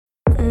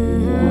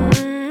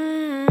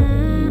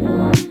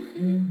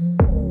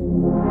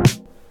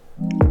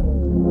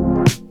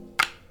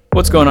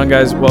What's going on,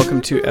 guys? Welcome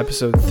to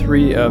episode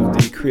 3 of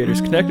the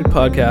Creators Connected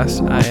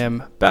podcast. I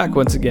am back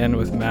once again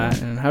with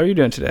Matt, and how are you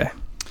doing today?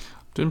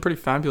 Doing pretty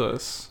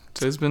fabulous.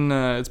 Today's been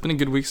it's been a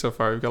good week so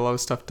far. We've got a lot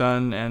of stuff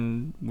done,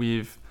 and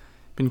we've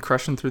been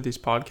crushing through these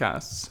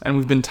podcasts, and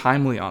we've been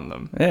timely on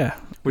them. Yeah,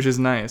 which is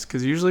nice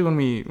because usually when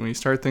we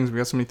start things, we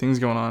got so many things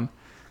going on.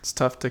 It's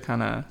tough to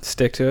kind of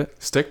stick to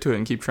it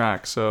and keep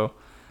track. So.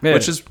 Yeah.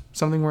 Which is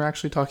something we're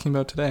actually talking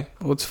about today.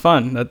 Well, it's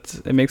fun.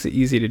 It makes it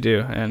easy to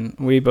do, and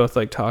we both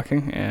like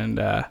talking, and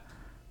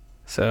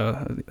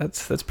so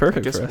that's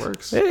perfect. I guess for it us.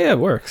 works. Yeah, it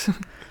works.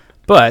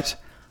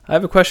 But I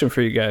have a question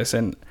for you guys,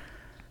 and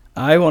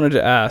I wanted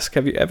to ask: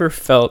 have you ever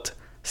felt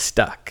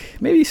stuck?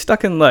 Maybe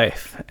stuck in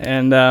life?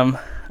 And I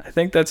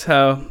think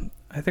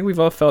we've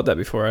all felt that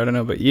before. I don't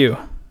know about you.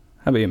 How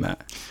about you,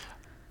 Matt?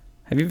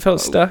 Have you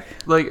felt stuck?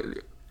 Like,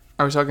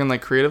 are we talking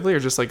like creatively or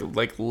just like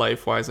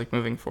life-wise, like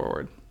moving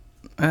forward?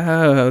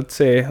 I would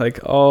say like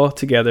all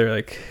together,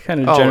 like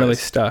kind of generally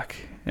stuck.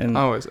 And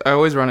I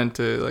always run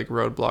into like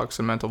roadblocks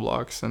and mental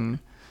blocks, and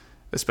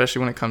especially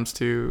when it comes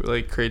to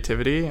like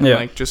creativity and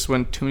like just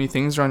when too many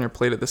things are on your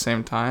plate at the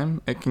same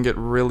time, it can get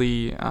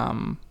really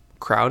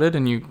crowded,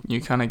 and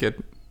you kind of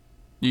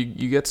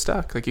get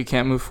stuck. Like you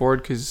can't move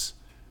forward because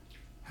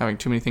having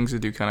too many things to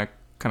do kind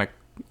of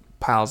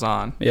piles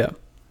on. Yeah,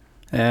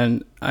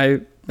 and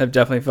I have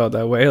definitely felt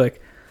that way.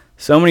 Like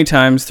so many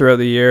times throughout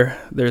the year,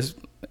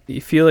 you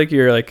feel like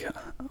you're like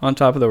on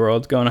top of the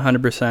world, going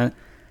 100%,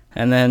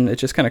 and then it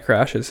just kind of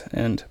crashes.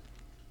 And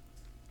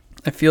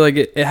I feel like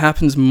it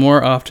happens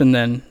more often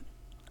than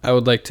I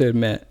would like to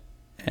admit.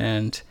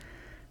 And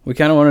we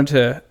kind of wanted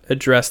to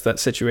address that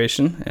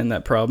situation and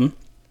that problem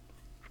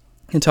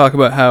and talk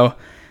about how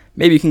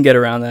maybe you can get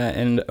around that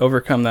and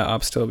overcome that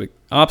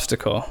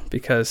obstacle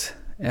because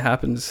it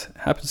happens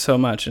so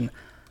much. And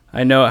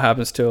I know it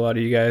happens to a lot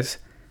of you guys,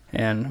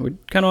 and we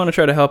kind of want to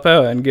try to help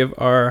out and give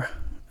our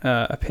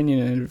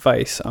opinion and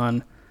advice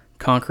on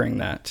conquering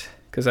that,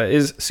 because that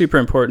is super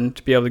important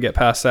to be able to get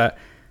past that,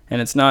 and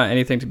it's not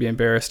anything to be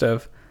embarrassed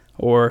of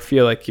or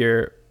feel like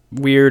you're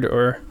weird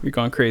or you're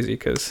going crazy.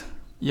 Because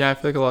I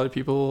feel like a lot of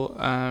people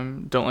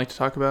don't like to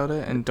talk about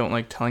it and don't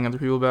like telling other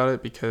people about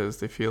it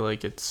because they feel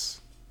like it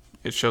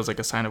shows like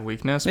a sign of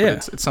weakness,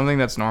 but it's something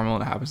that's normal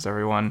and it happens to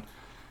everyone.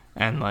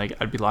 And like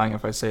I'd be lying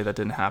if I say that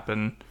didn't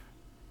happen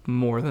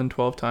more than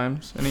 12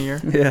 times in a year.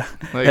 Yeah,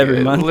 like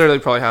every month. It literally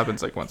probably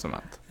happens like once a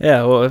month.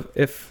 Yeah, well,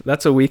 if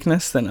that's a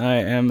weakness, then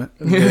I am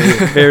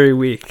very, very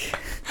weak.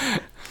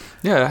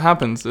 Yeah, it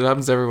happens. It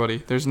happens to everybody.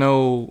 There's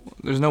no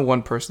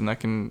one person that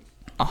can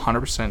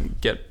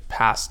 100% get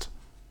past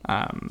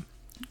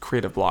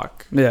creative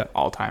block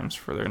all times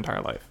for their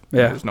entire life.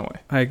 Yeah, there's no way.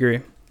 I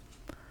agree.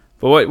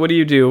 But what do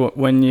you do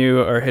when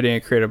you are hitting a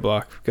creative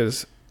block?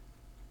 Because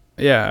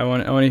I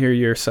want to hear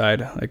your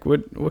side. Like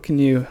what can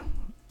you...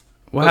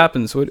 What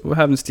happens? What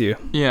happens to you?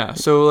 Yeah,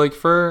 so like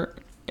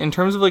in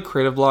terms of like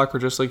creative block or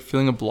just like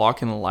feeling a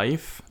block in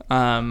life,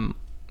 the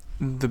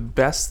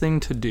best thing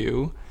to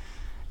do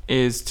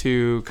is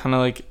to kind of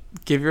like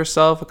give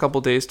yourself a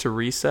couple days to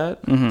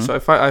reset. Mm-hmm. So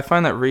I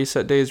find that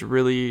reset days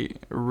really,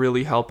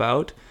 really help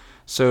out.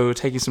 So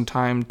taking some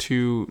time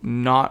to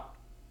not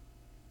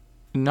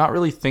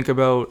really think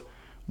about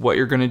what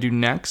you're going to do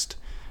next,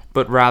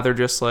 but rather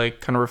just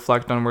like kind of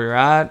reflect on where you're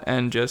at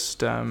and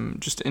just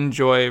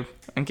enjoy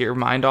and get your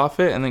mind off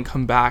it, and then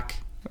come back,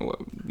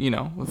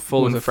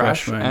 full and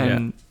fresh.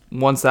 And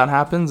once that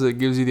happens, it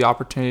gives you the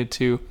opportunity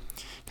to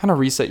kind of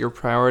reset your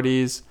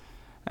priorities.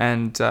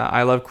 And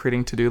I love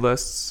creating to-do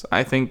lists.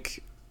 I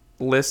think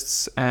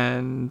lists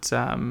and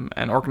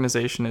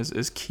organization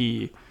is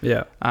key.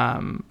 Yeah.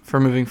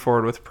 For moving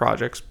forward with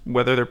projects,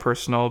 whether they're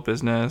personal,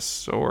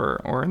 business,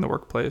 or in the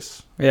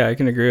workplace. Yeah, I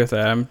can agree with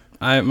that.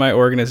 My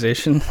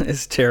organization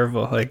is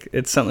terrible. Like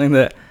it's something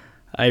that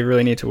I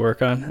really need to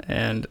work on,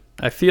 and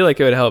I feel like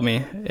it would help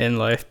me in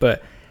life,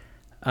 but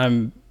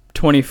I'm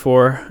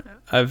 24.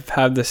 I've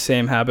had the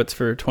same habits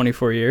for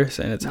 24 years,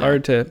 and it's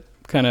hard to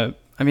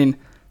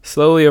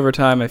slowly over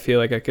time, I feel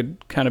like I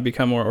could kind of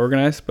become more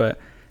organized, but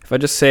if I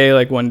just say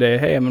like one day,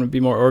 hey, I'm going to be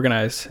more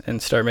organized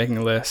and start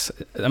making lists,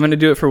 I'm going to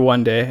do it for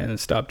one day and then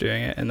stop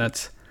doing it. And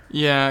that's...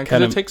 Yeah,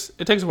 because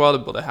it takes a while to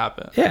build a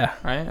habit. Yeah.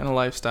 Right? And a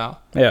lifestyle.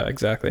 Yeah,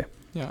 exactly.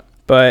 Yeah.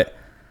 But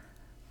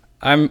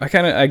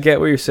I get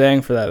what you're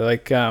saying for that,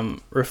 like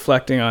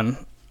reflecting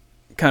on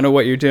kind of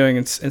what you're doing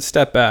and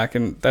step back.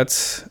 And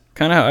that's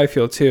kind of how I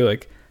feel too.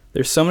 Like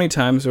there's so many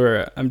times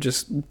where I'm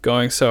just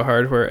going so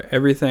hard where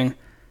everything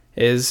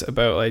is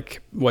about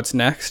like what's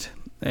next,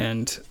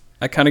 and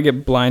I kind of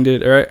get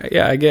blinded, or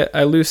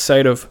I lose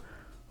sight of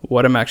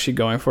what I'm actually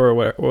going for,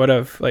 or what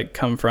I've like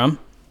come from.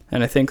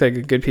 And I think like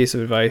a good piece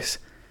of advice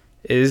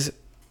is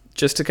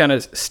just to kind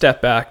of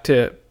step back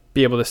to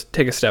be able to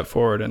take a step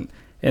forward. And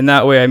in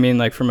that way, I mean,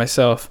 like for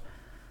myself,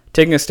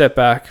 taking a step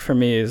back for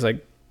me is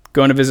like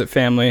going to visit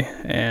family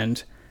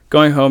and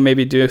going home,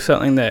 maybe do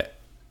something that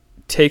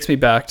takes me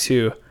back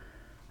to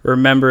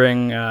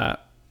remembering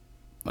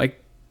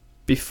like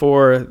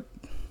before,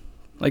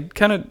 like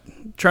kind of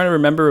trying to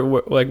remember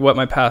what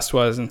my past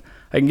was. And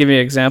I can give you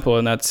an example,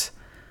 and that's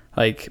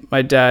Like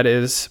my dad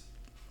is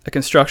a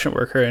construction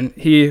worker, and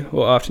he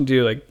will often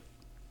do like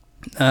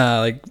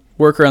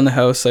work around the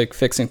house, like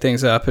fixing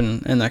things up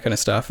and that kind of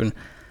stuff. And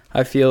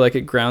I feel like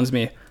it grounds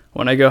me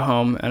when I go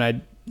home and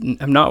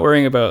I'm not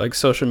worrying about like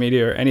social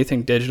media or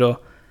anything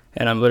digital,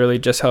 and I'm literally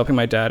just helping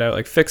my dad out,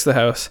 like fix the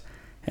house.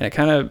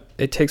 And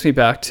it takes me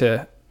back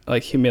to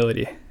like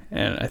humility.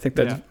 And I think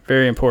that's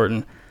very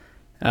important,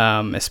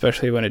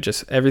 especially when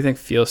everything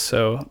feels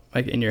so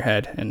like in your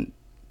head, and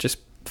just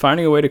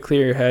finding a way to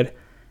clear your head.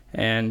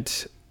 And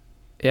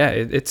yeah,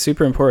 it's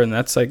super important.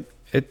 That's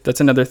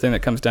another thing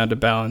that comes down to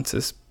balance,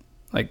 is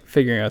like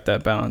figuring out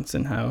that balance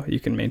and how you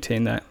can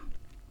maintain that.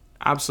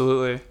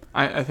 Absolutely.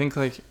 I think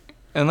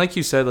and like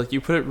you said, like you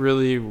put it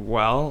really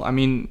well. I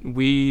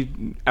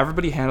mean,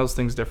 everybody handles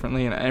things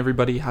differently, and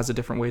everybody has a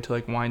different way to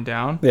like wind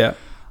down. Yeah.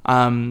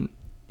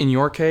 In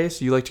your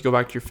case, you like to go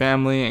back to your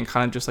family and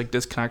kind of just like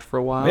disconnect for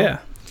a while. Yeah.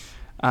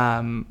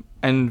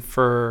 And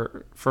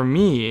for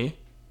me,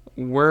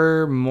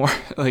 we're more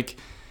like,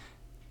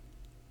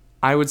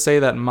 I would say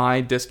that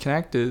my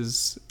disconnect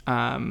is,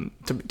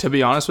 to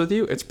be honest with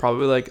you, it's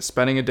probably like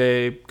spending a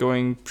day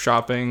going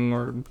shopping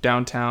or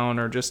downtown,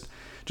 or just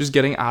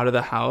getting out of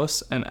the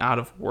house and out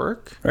of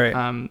work.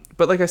 Right.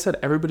 But like I said,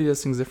 everybody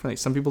does things differently.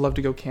 Some people love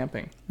to go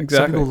camping.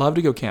 Exactly. Some people love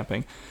to go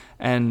camping,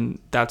 and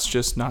that's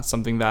just not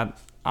something that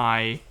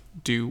I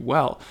do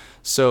well.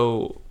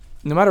 So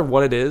no matter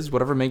what it is,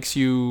 whatever makes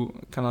you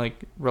kind of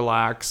like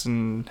relax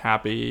and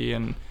happy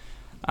and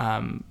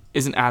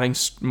isn't adding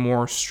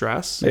more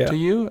stress to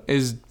you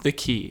is the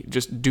key.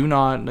 Just do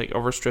not like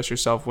overstress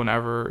yourself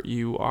whenever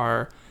you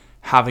are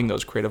having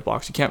those creative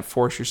blocks. You can't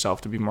force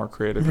yourself to be more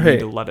creative. You need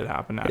to let it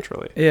happen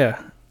naturally.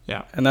 Yeah.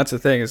 And that's the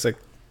thing, is like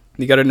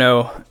you got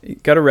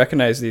to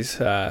recognize these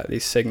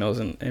signals,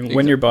 and exactly.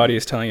 When your body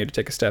is telling you to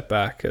take a step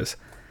back, because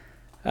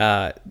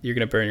you're going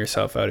to burn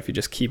yourself out if you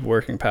just keep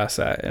working past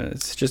that, and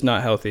it's just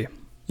not healthy.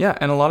 Yeah.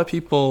 And a lot of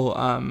people,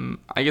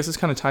 I guess this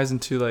kind of ties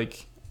into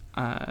like,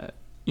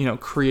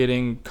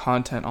 creating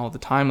content all the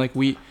time. Like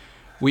we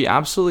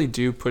absolutely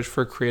do push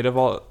for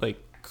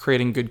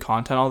creating good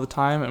content all the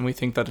time, and we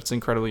think that it's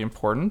incredibly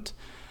important.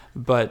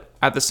 But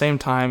at the same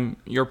time,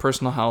 your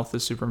personal health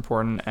is super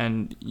important,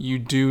 and you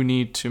do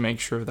need to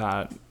make sure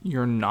that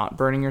you're not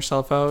burning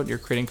yourself out. You're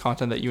creating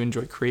content that you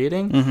enjoy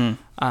creating.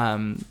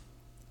 Mm-hmm.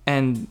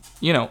 And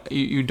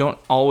you don't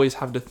always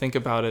have to think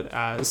about it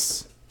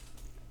as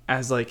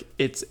like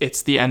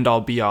it's the end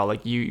all be all.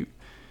 Like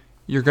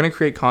you're going to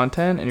create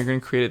content, and you're going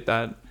to create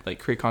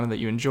content that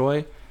you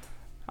enjoy.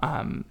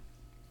 And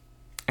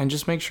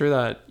just make sure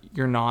that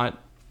you're not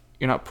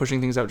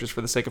pushing things out just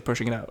for the sake of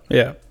pushing it out.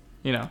 Yeah.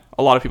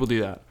 A lot of people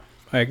do that.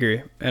 I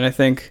agree. And I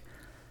think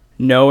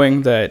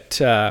knowing that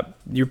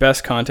your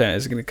best content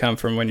is going to come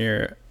from when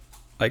you're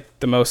like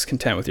the most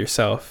content with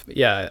yourself.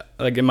 Yeah.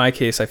 Like in my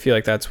case, I feel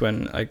like that's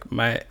when like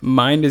my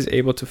mind is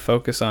able to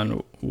focus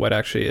on what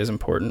actually is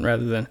important,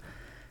 rather than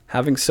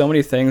having so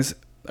many things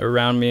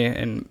around me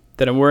and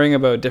that I'm worrying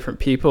about different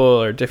people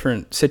or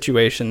different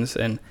situations,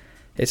 and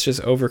it's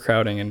just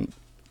overcrowding. And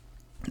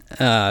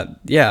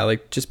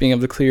like just being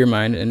able to clear your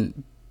mind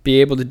and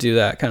be able to do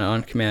that kind of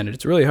on command.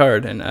 It's really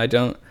hard, and I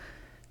don't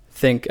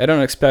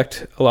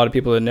expect a lot of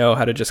people to know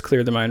how to just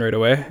clear their mind right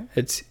away.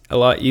 It's a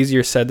lot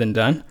easier said than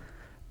done,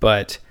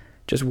 but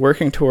just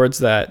working towards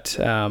that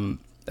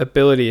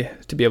ability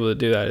to be able to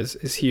do that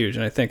is huge.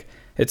 And I think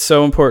it's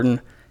so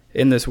important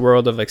in this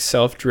world of like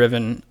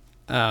self-driven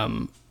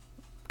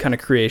kind of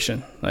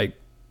creation. Like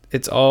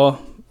it's all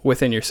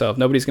within yourself.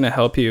 Nobody's going to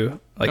help you.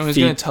 Like nobody's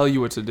going to tell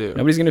you what to do.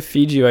 Nobody's going to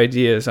feed you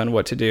ideas on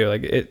what to do.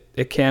 Like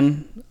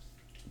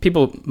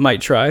people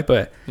might try,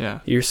 but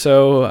you're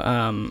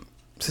so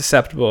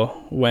susceptible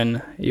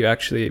when you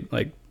actually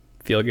like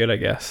feel good, I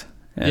guess.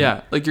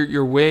 And like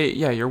you're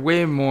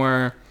way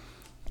more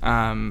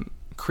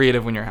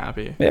creative when you're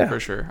happy. For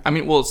sure. I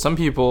mean, well, some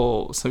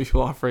people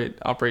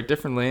operate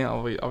differently.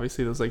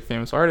 Obviously there's like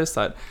famous artists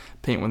that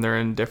paint when they're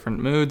in different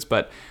moods,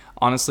 but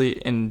honestly,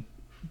 in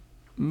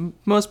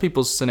most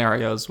people's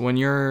scenarios, when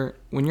you're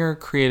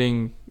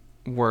creating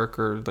work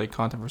or like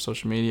content for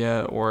social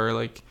media or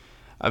like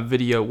a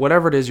video,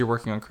 whatever it is you're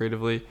working on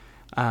creatively,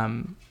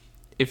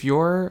 if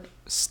you're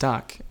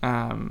stuck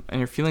and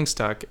you're feeling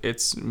stuck,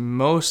 it's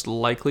most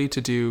likely to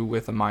do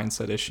with a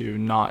mindset issue,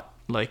 not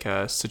like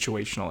a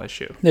situational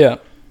issue. Yeah.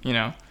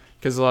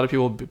 Because a lot of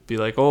people be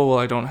like, oh, well,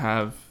 I don't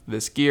have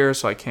this gear,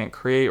 so I can't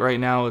create right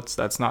now.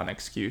 That's not an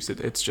excuse.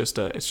 It's just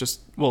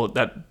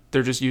that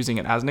they're just using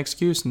it as an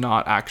excuse,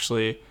 not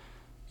actually,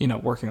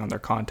 working on their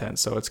content.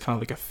 So it's kind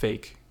of like a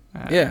fake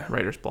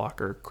writer's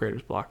block or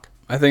creator's block.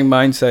 I think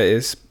mindset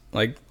is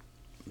like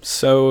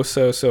so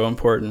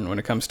important when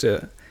it comes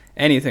to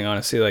anything,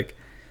 honestly.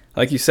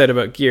 Like you said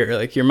about gear,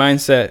 like your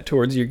mindset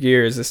towards your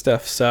gear is this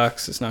stuff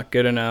sucks, it's not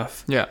good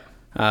enough. Yeah.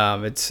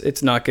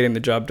 It's not getting the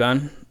job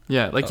done.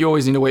 Yeah, like you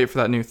always need to wait for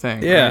that new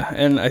thing. Yeah, right?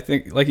 And I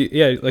think like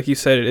you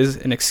said, it is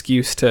an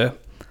excuse to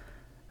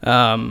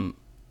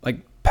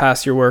like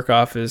pass your work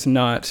off as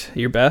not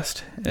your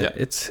best. Yeah.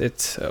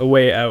 It's a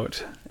way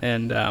out,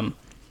 and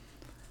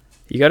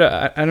you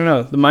gotta, I don't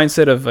know, the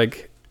mindset of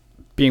like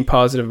being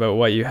positive about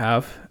what you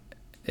have,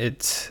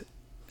 it's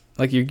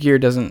like your gear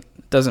doesn't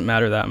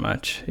matter that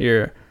much.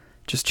 You're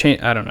just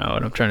change. I don't know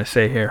what I'm trying to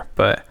say here,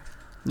 but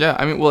yeah,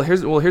 I mean,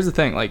 here's the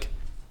thing, like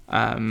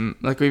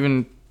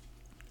even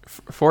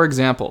for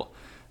example,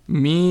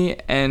 me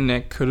and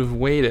Nick could have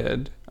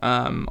waited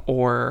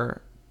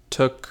or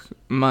took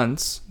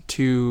months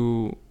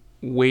to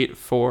wait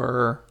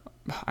for,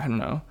 I don't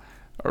know,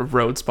 a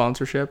Rode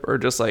sponsorship, or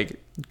just like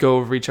go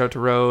reach out to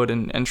Rode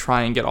and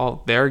try and get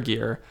all their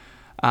gear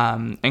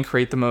and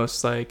create the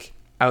most like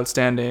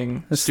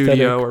outstanding aesthetic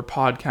studio or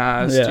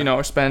podcast, Yeah. you know,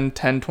 or spend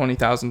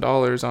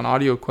 $10,000-$20,000 on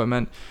audio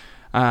equipment.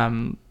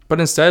 But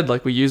instead,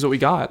 like, we use what we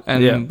got,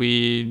 and Yeah.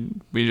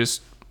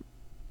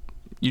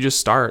 you just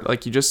start.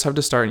 Like, you just have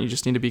to start, and you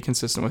just need to be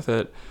consistent with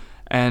it.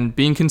 And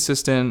being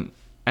consistent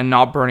and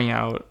not burning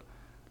out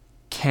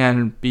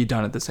can be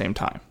done at the same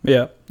time.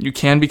 Yeah. You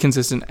can be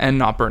consistent and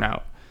not burn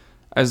out,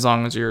 as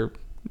long as you're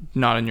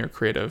not in your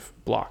creative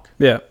block.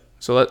 Yeah.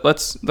 So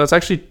let's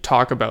actually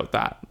talk about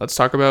that. Let's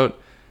talk about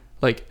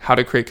like how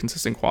to create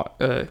consistent how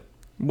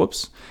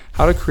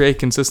to create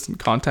consistent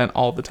content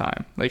all the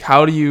time. Like,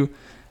 how do you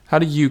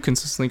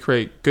consistently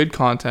create good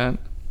content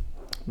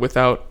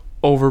without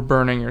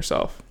overburning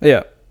yourself?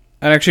 Yeah.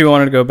 I actually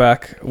wanted to go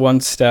back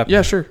one step.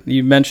 Yeah, sure.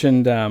 You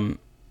mentioned a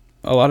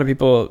lot of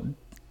people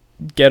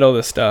get all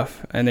this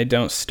stuff and they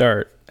don't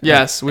start.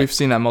 Yes, we've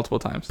seen that multiple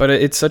times. But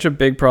it's such a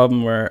big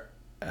problem where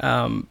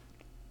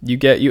you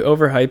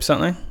overhype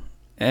something,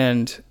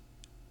 and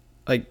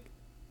like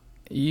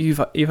you've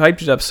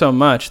hyped it up so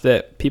much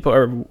that people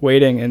are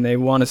waiting and they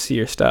want to see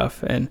your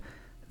stuff and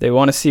they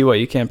want to see what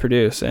you can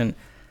produce. And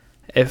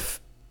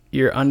if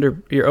you're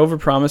over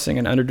promising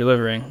and under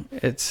delivering,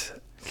 it's,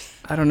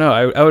 I don't know.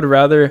 I would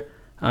rather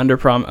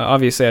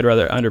obviously I'd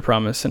rather under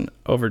promise and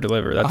over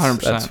deliver. That's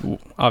 100%. That's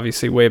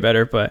obviously way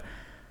better. But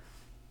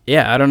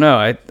yeah, I don't know.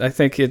 I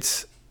think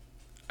it's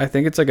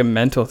like a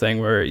mental thing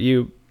where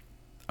you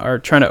are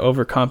trying to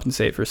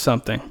overcompensate for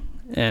something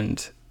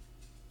and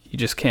you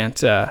just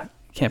can't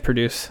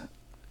produce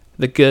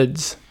the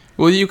goods.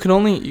 Well, you can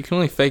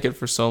only fake it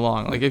for so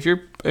long. Like,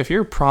 if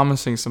you're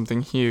promising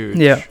something huge,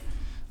 Yeah.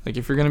 like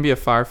if you're gonna be a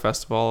Fire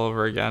Festival all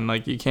over again,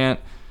 like you can't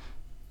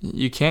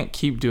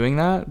keep doing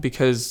that,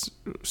 because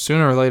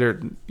sooner or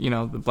later, you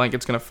know, the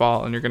blanket's gonna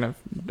fall and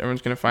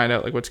everyone's gonna find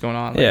out like what's going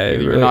on. Like, Yeah,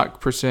 either you're really. not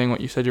pursuing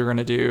what you said you're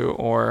gonna do,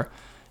 or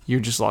you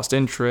just lost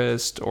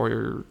interest, or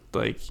you're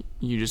like,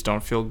 you just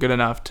don't feel good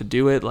enough to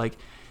do it. Like,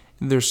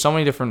 there's so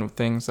many different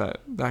things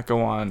that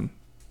go on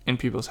in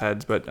people's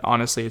heads, but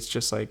honestly, it's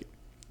just like,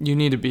 you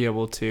need to be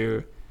able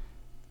to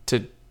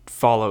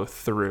follow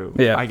through.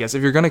 Yeah. I guess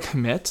if you're gonna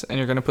commit and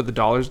you're gonna put the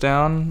dollars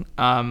down,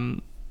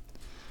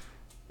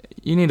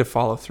 you need to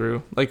follow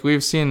through. Like,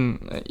 we've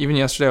seen, even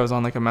yesterday I was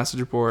on like a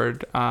message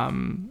board, a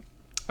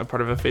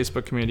part of a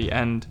Facebook community,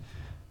 and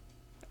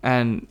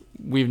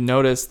we've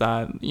noticed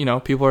that, you know,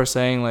 people are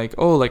saying like,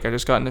 oh, like, I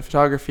just got into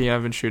photography,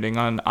 I've been shooting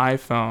on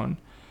iPhone,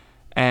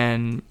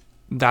 and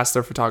that's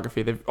their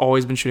photography. They've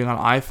always been shooting on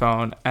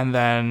iPhone, and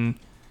then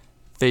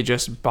they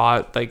just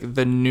bought like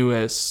the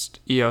newest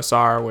EOS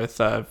R with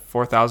a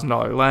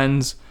 $4,000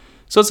 lens.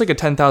 So it's like a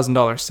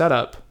 $10,000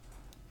 setup,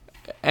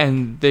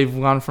 and they've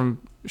gone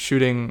from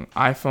shooting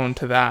iPhone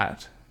to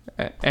that.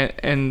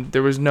 And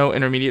there was no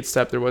intermediate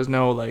step. There was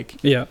no like,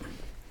 Yeah.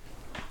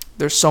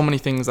 there's so many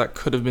things that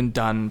could have been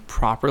done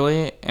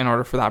properly in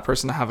order for that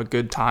person to have a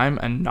good time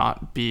and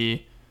not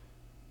be,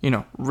 you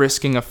know,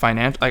 risking a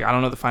financial, like, I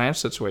don't know the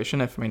financial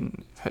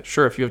situation.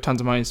 Sure, if you have tons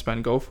of money to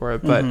spend, go for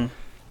it.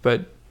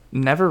 But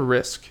never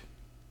risk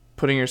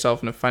putting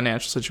yourself in a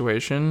financial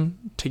situation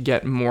to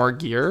get more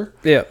gear,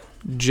 Yeah.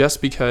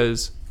 just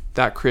because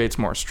that creates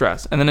more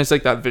stress. And then it's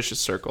like that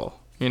vicious circle,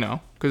 you know,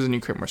 because then you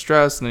create more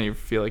stress, and then you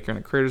feel like you're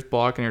in a creator's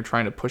block and you're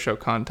trying to push out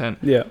content,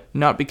 Yeah.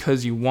 not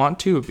because you want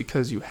to, but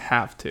because you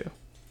have to,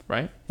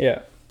 right?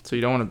 Yeah. So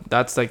you don't want to,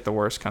 that's like the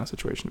worst kind of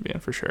situation to be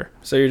in, for sure.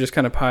 So you're just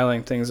kind of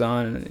piling things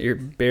on, and you're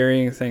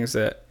burying things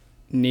that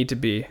need to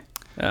be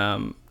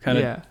kind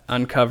of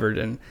uncovered.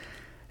 And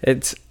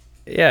it's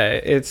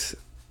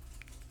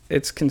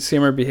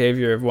consumer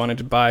behavior of wanting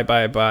to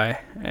buy,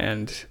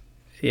 and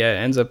it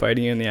ends up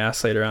biting you in the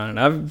ass later on. And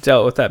I've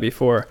dealt with that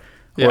before,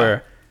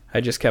 where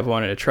I just kept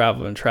wanting to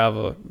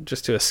travel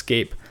just to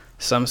escape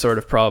some sort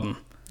of problem.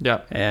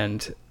 Yeah.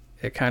 And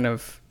it kind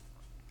of,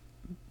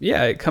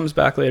 it comes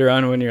back later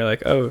on when you're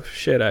like, oh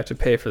shit, I have to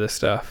pay for this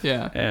stuff.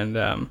 Yeah. And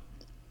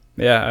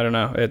I don't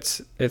know.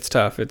 It's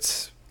tough.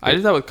 I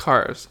did that with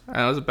cars, and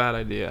that was a bad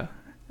idea.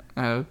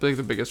 It was like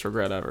the biggest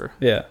regret ever.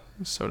 Yeah.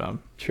 It's so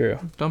dumb. True.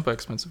 Don't buy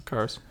expensive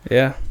cars.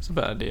 Yeah. It's a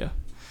bad idea.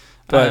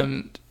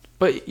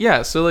 But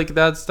yeah, so like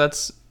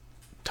that's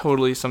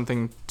totally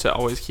something to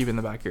always keep in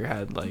the back of your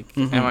head. Like,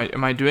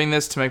 am I doing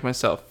this to make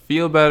myself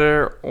feel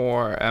better,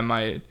 or am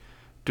I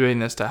doing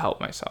this to help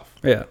myself?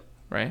 Yeah.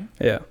 Right?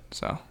 Yeah.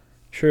 So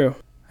true.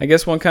 I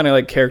guess one kind of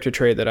like character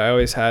trait that I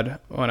always had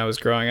when I was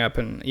growing up,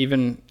 and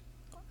even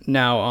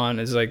now on,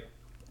 is like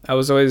I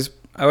would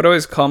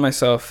always call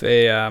myself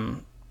a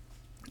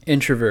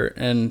introvert,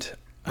 and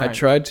Right. I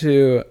tried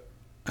to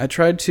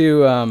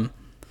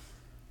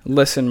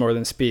listen more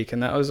than speak,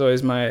 and that was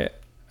always my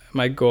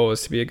goal,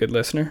 was to be a good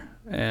listener.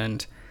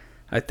 And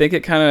I think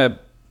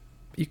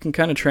you can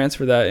kind of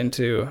transfer that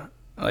into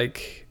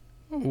like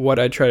what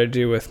I try to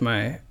do with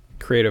my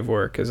creative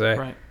work, is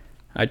I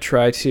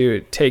try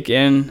to take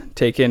in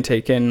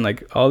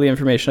like all the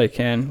information I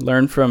can,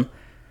 learn from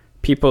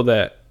people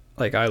that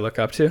like I look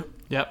up to.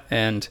 Yep.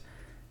 And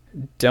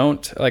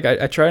don't like,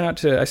 I try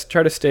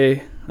to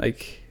stay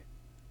like,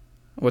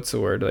 what's the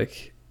word?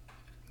 Like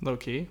low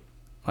key.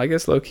 I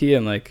guess low key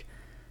and like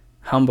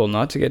humble,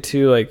 not to get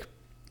too like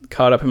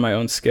caught up in my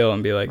own skill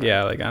and be like,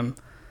 yeah, like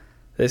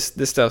this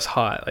stuff's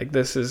hot. Like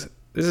this is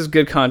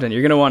good content.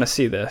 You're going to want to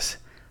see this.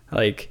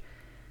 Like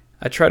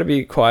I try to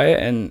be quiet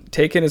and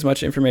take in as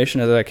much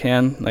information as I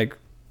can, like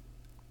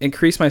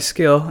increase my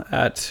skill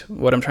at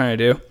what I'm trying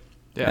to do,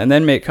 and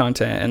then make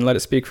content and let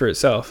it speak for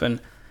itself. And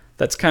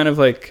that's kind of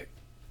like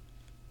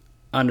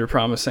under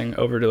promising,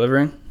 over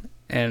delivering.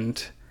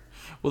 And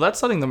well,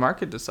 that's letting the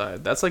market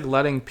decide. That's like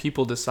letting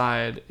people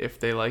decide if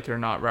they like it or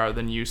not, rather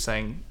than you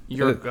saying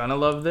you're gonna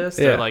love this.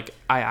 They're like,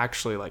 I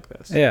actually like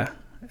this. Yeah.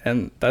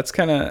 And that's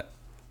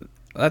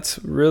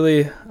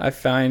really, I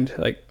find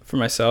like for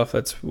myself,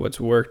 that's what's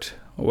worked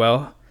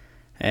well.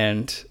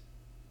 And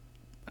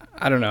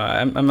I don't know,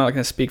 I'm not going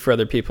to speak for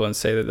other people and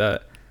say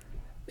that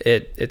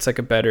it's like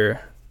a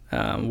better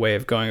way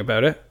of going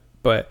about it,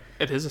 but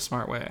it is a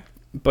smart way.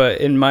 But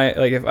in my,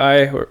 like, if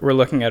I were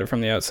looking at it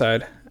from the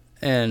outside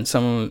and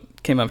someone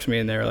came up to me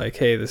and they were like,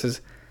 hey,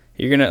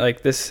 you're going to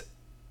like this,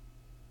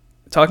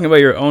 talking about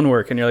your own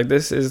work, and you're like,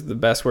 this is the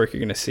best work you're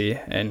going to see.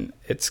 And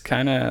it's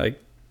kind of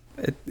like,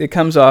 it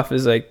comes off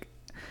as like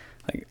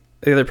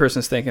the other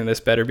person's thinking this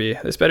better be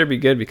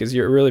good, because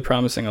you're really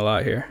promising a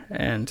lot here.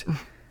 And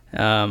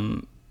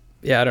I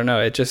don't know,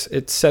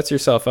 it sets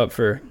yourself up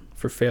for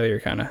failure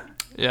kind of.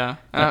 Yeah.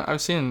 And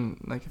I've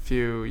seen like a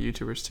few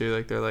YouTubers too,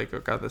 like they're like, oh,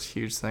 got this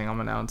huge thing I'm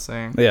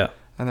announcing. Yeah.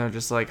 And they're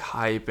just like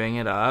hyping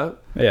it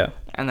up. Yeah.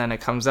 And then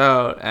it comes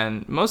out,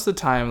 and most of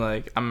the time,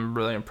 like, I'm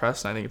really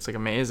impressed and I think it's like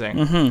amazing.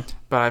 Mm-hmm.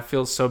 But I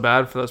feel so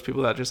bad for those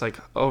people that just like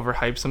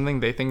overhype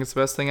something. They think it's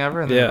the best thing ever,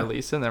 and then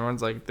release it, and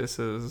everyone's like, this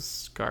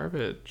is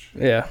garbage.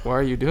 Yeah. Why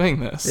are you doing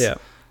this? Yeah.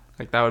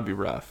 Like, that would be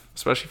rough,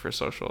 especially for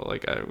social,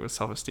 like with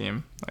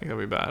self-esteem. Like, that'd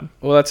be bad.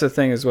 Well, that's the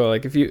thing as well.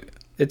 Like,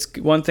 it's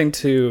one thing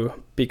to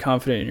be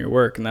confident in your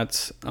work, and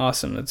that's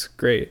awesome. That's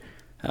great.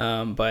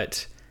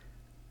 But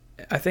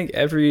I think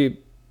every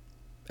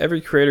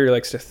creator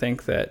likes to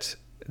think that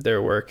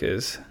their work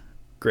is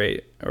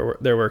great, or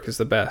their work is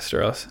the best,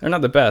 or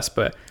not the best,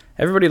 but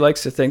everybody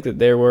likes to think that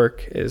their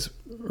work is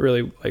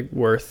really like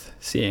worth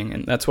seeing.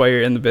 And that's why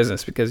you're in the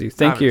business, because you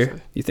think you're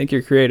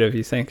creative,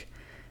 you think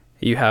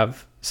you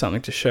have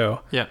something to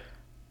show. Yeah.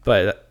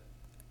 But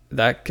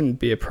that can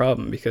be a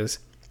problem, because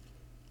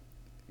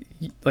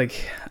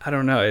like, I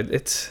don't know,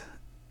 it's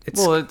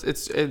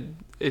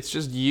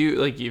just you,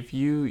 like, if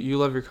you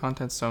love your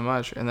content so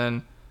much, and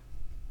then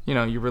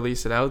you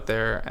release it out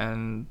there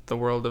and the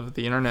world of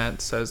the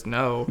internet says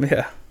no,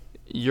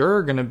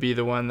 you're going to be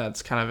the one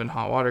that's kind of in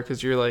hot water,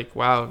 because you're like,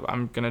 wow,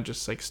 I'm going to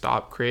just like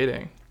stop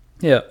creating.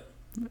 Yeah.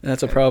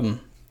 That's a problem.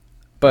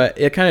 But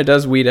it kind of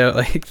does weed out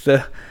like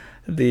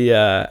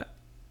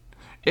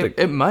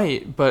it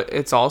might, but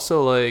it's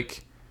also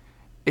like,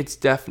 it's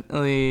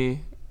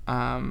definitely,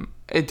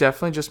 it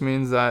definitely just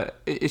means that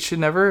it should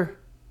never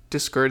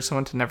discourage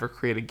someone to never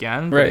create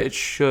again. But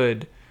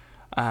right.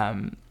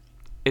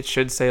 It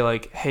should say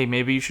like, hey,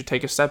 maybe you should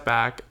take a step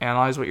back,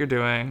 analyze what you're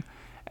doing,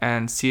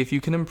 and see if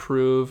you can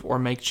improve or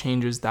make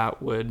changes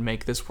that would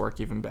make this work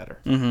even better.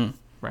 Mm-hmm.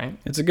 Right?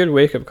 It's a good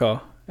wake-up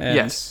call. And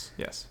yes.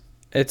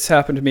 It's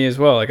happened to me as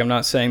well. Like, I'm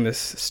not saying this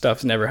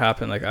stuff's never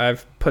happened. Like,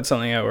 I've put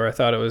something out where I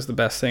thought it was the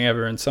best thing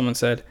ever, and someone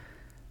said,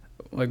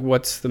 like,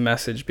 what's the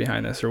message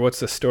behind this, or what's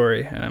the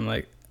story? And I'm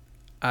like,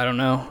 I don't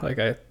know. Like,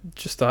 I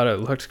just thought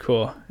it looked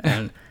cool.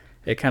 And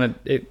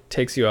it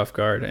takes you off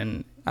guard,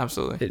 and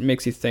absolutely, it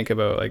makes you think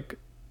about like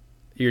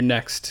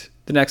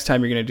the next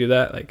time you're going to do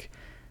that. Like,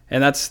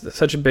 and that's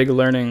such a big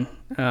learning.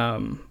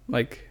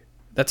 Like,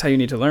 that's how you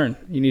need to learn.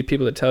 You need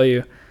people to tell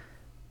you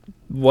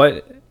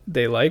what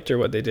they liked or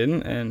what they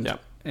didn't.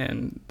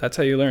 And that's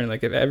how you learn.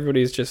 Like, if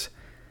everybody's just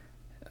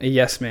a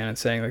yes man and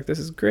saying like, this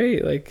is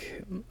great.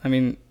 Like, I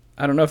mean,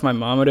 I don't know if my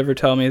mom would ever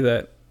tell me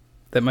that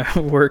my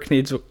work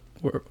needs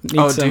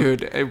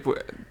dude.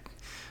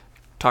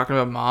 Talking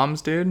about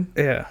moms, dude.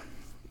 Yeah.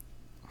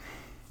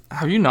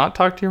 Have you not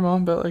talked to your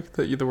mom about like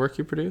the work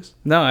you produce?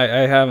 No, I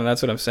haven't.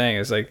 That's what I'm saying.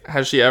 Is like,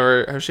 has she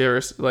ever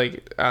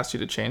like asked you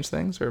to change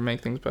things or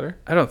make things better?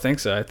 I don't think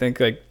so. I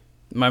think like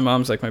my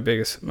mom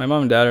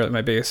and dad are like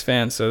my biggest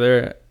fans, so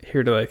they're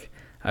here to like,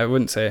 I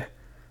wouldn't say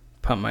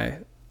pump my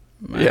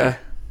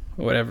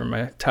whatever,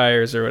 my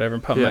tires or whatever,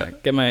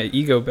 get my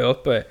ego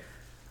built, but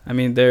I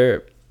mean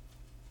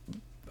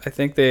I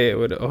think they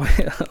would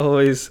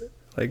always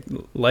like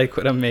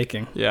what I'm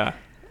making. Yeah.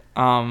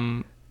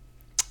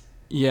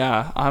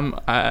 Yeah,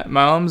 my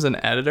mom's an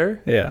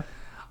editor. Yeah.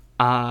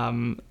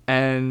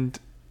 And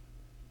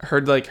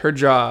her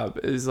job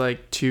is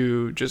like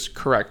to just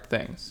correct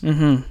things.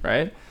 Mm-hmm.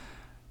 Right.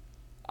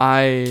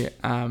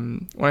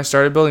 when I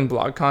started building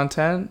blog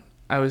content,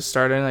 I was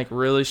starting like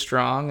really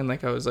strong and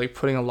like I was like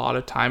putting a lot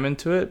of time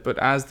into it. But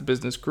as the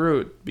business grew,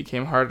 it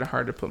became harder and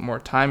harder to put more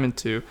time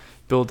into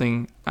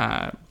building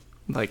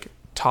like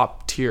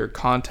top tier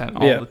content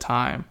all the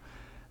time.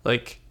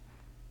 Like,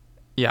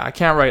 yeah, I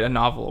can't write a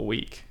novel a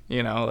week.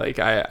 You know, like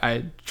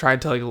I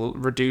tried to like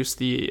reduce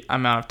the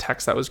amount of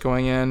text that was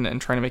going in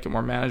and trying to make it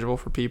more manageable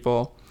for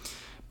people.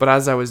 But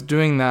as I was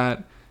doing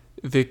that,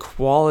 the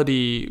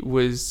quality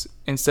was,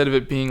 instead of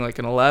it being like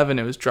an 11,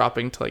 it was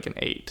dropping to like an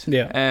 8.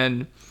 Yeah.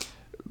 And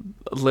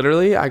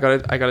literally I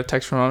got a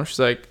text from mom. She's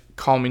like,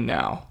 call me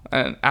now.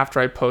 And after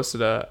I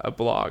posted a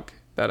blog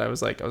that I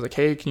was like,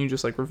 hey, can you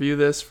just like review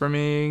this for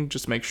me?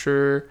 Just make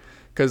sure.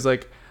 Cause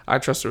like I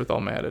trust her with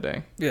all my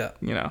editing. Yeah.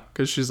 You know,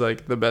 cause she's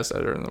like the best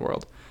editor in the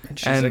world. And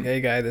she's like,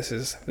 hey guy, this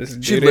is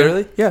she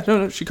literally, yeah,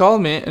 no, she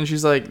called me and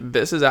she's like,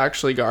 this is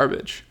actually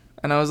garbage.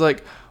 And I was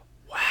like,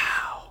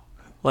 wow.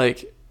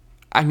 Like,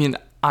 I mean,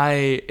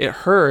 it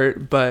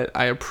hurt, but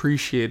I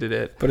appreciated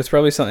it. But it's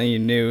probably something you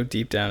knew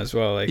deep down as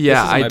well. Like,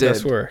 yeah, this is my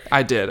best work.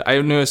 I did. I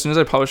knew as soon as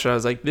I published it, I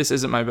was like, this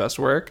isn't my best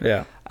work.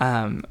 Yeah.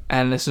 And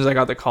as soon as I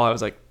got the call, I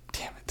was like,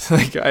 damn it.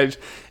 Like,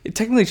 it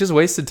technically just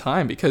wasted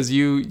time because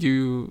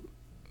you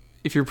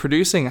if you're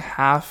producing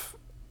half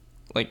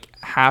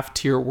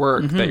tier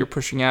work that you're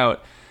pushing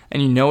out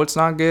and you know it's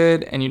not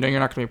good and you know you're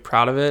not going to be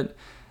proud of it,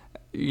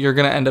 you're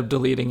going to end up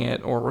deleting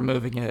it or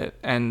removing it,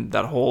 and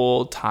that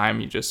whole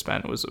time you just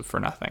spent was for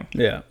nothing.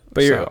 Yeah.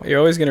 But you're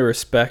always going to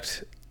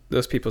respect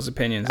those people's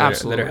opinions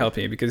that are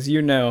helping you, because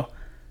you know,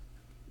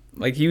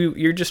 like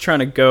you're just trying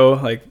to go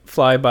like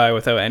fly by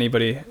without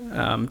anybody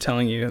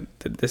telling you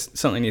that this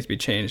something needs to be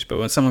changed. But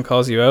when someone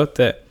calls you out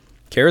that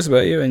cares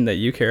about you and that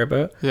you care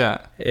about,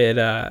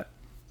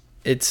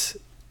 it's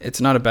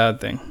not a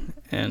bad thing.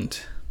 And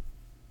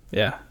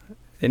yeah,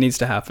 it needs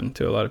to happen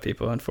to a lot of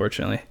people,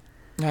 unfortunately.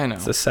 I know.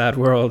 It's a sad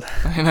world.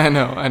 I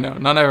know.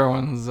 Not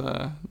everyone's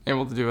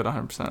able to do it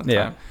 100% of the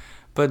time.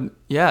 But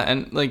yeah,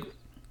 and like,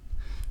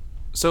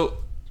 so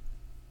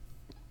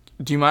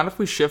do you mind if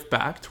we shift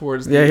back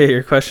towards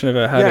your question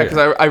about how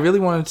because I really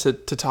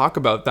wanted to talk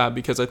about that,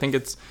 because I think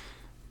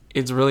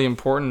it's really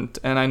important,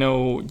 and I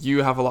know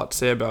you have a lot to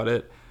say about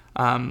it,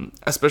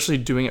 especially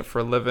doing it for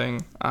a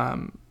living.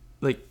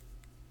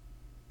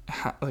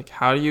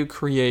 How do you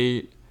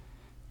create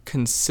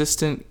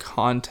consistent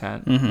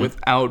content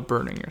without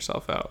burning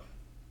yourself out?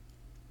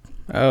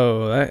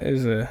 Oh, that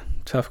is a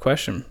tough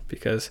question,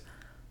 because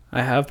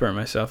I have burnt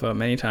myself out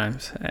many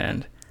times.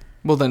 And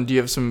well, then, do you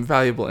have some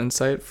valuable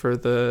insight for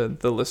the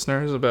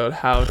listeners about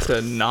how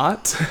to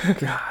not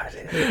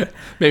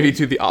maybe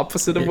do the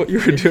opposite of what you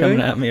were doing?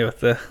 Coming at me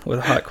with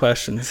hot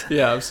questions.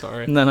 Yeah, I'm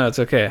sorry. No, it's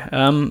okay.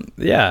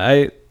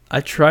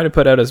 I try to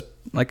put out as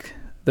like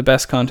the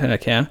best content I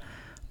can,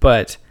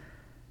 but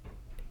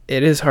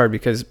it is hard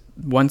because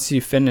once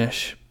you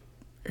finish,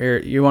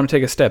 you want to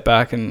take a step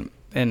back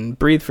and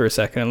breathe for a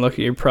second and look at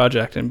your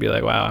project and be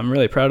like, wow, I'm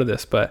really proud of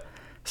this. But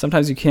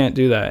sometimes you can't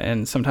do that,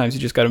 and sometimes you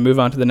just got to move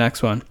on to the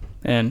next one.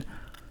 And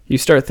you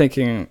start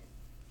thinking,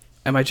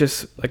 am I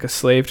just like a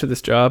slave to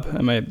this job?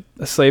 Am I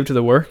a slave to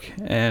the work?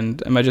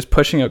 And am I just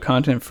pushing out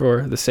content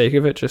for the sake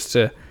of it, just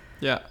to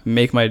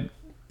make my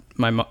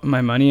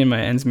money and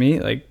my ends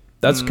meet? Like,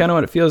 that's kind of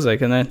what it feels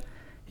like. And then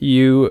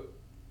you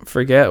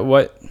forget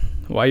why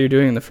you're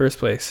doing it in the first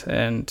place.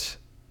 And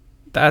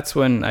that's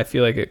when I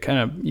feel like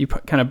you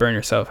kind of burn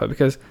yourself out,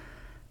 because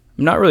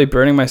I'm not really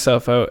burning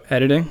myself out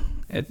editing.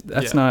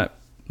 That's not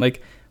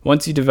like,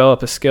 once you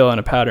develop a skill and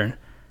a pattern,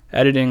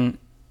 editing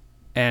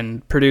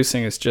and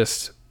producing it's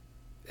just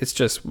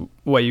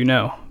what you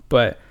know.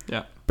 But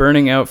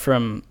burning out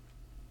from,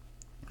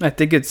 I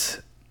think it's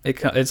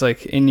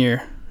like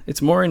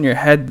it's more in your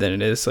head than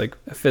it is like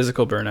a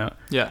physical burnout.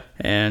 Yeah.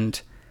 And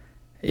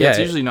it's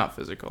usually not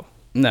physical.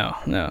 No,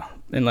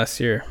 unless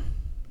you're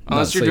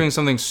doing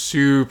something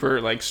super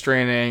like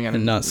straining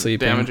and not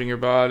sleeping, damaging your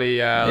body.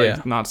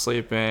 Not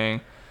sleeping.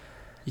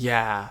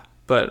 Yeah.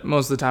 But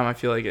most of the time I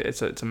feel like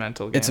it's a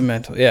mental game. It's a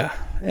mental,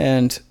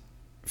 And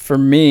for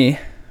me,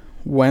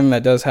 when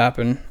that does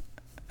happen,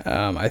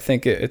 I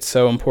think it's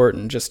so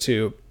important just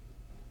to,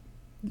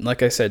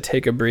 like I said,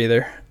 take a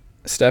breather,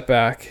 step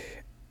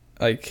back,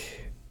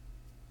 like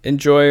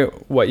enjoy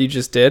what you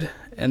just did,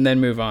 and then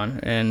move on.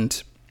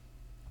 And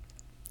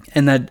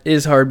that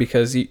is hard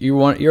because you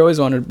always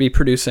want to be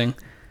producing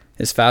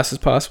as fast as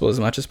possible, as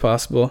much as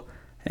possible,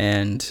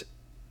 and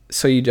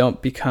so you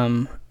don't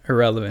become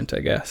irrelevant, I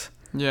guess.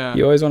 Yeah.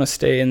 You always want to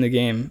stay in the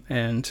game,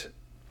 and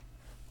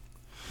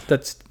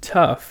that's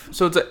tough.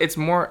 So it's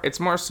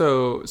more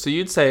so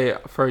you'd say,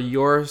 for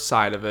your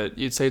side of it,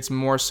 you'd say it's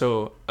more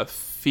so a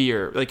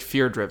fear, like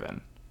fear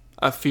driven,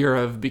 a fear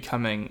of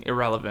becoming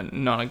irrelevant,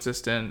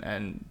 non-existent,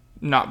 and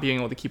not being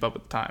able to keep up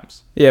with the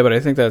times. Yeah, but I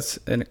think that's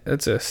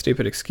a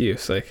stupid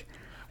excuse. Like,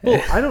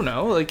 well, I don't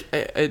know. Like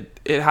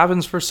it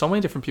happens for so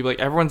many different people. Like,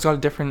 everyone's got a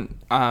different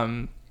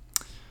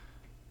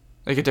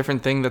like a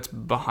different thing that's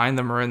behind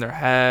them or in their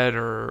head,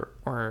 or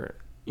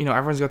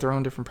everyone's got their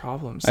own different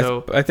problems.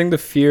 So I think the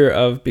fear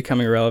of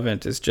becoming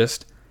irrelevant is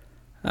just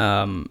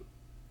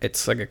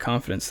it's like a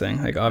confidence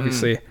thing. Like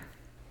obviously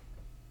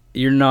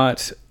you're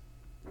not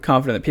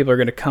confident that people are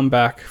going to come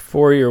back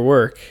for your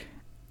work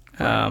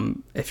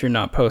if you're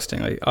not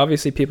posting. Like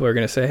obviously people are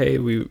going to say, hey,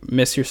 we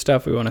miss your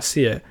stuff, we want to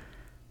see it,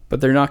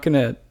 but they're not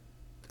going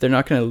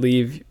to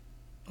leave,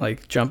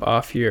 like jump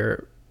off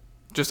your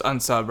just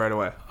unsub right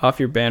away off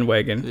your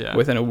bandwagon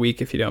within a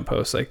week if you don't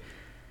post. Like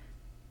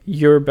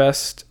your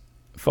best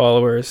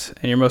followers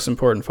and your most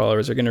important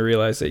followers are going to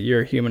realize that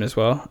you're human as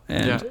well,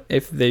 and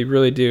if they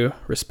really do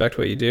respect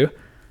what you do,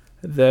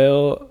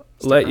 they'll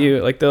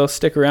they'll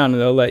stick around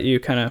and they'll let you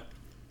kind of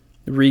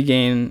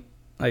regain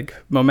like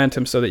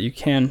momentum so that you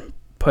can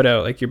put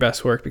out like your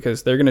best work,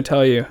 because they're going to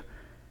tell you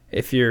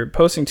if you're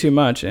posting too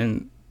much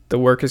and the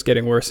work is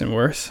getting worse and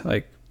worse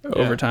like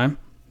over time,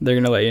 they're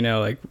going to let you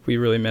know like we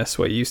really miss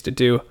what you used to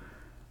do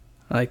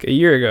like a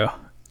year ago.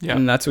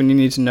 And that's when you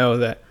need to know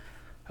that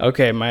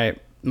okay, my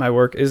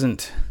work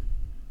isn't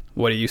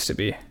what it used to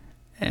be,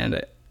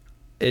 and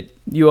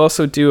you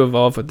also do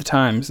evolve with the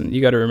times, and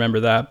you got to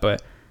remember that.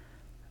 But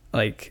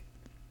like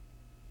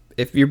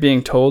if you're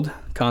being told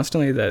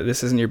constantly that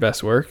this isn't your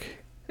best work,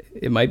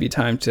 it might be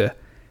time to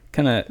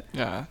kind of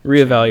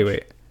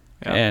reevaluate.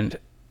 And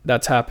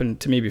that's happened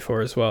to me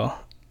before as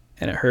well,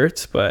 and it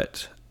hurts,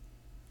 but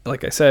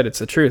like I said, it's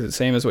the truth. It's the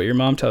same as what your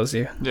mom tells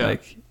you.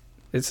 Like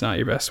it's not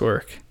your best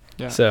work.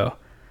 So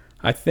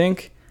I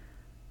think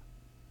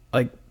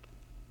like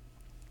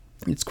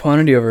it's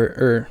quality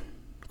over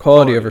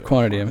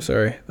quantity. I'm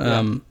sorry.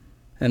 And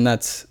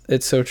it's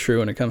so true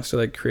when it comes to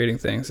like creating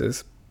things.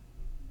 Is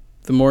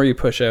the more you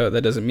push out,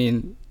 that doesn't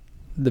mean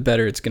the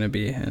better it's going to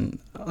be, and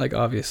like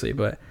obviously,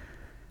 but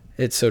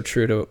it's so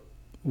true to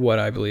what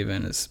I believe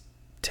in. Is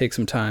take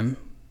some time,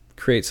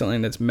 create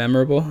something that's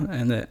memorable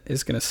and that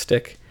is going to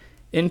stick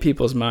in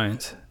people's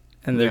minds,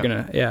 and they're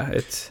gonna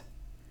it's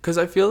because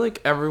I feel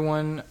like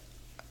everyone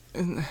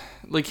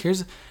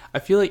I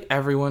feel like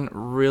everyone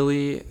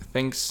really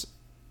thinks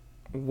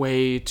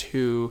way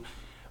too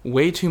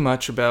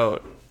much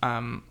about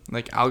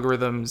like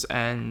algorithms,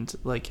 and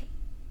like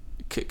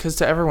because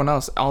to everyone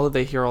else all that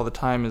they hear all the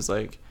time is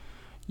like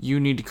you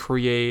need to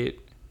create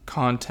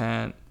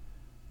content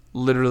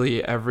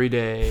literally every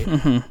day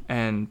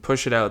and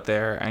push it out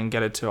there and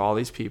get it to all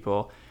these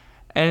people.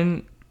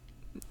 And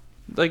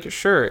like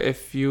sure,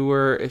 if you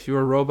were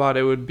a robot,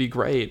 it would be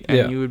great,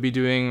 and you would be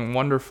doing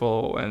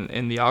wonderful and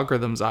in the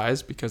algorithm's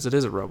eyes because it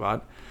is a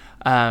robot.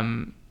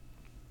 But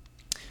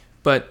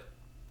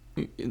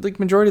like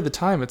majority of the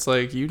time, it's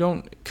like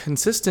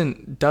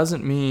consistent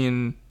doesn't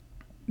mean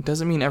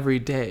every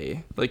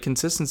day. Like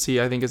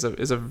consistency, I think is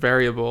a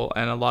variable,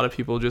 and a lot of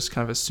people just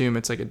kind of assume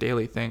it's like a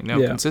daily thing.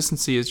 No,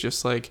 consistency is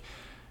just like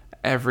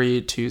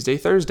every Tuesday,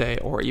 Thursday,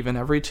 or even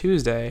every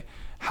Tuesday.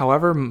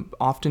 However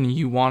often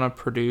you want to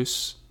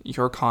produce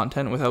your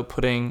content without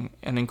putting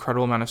an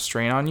incredible amount of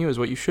strain on you is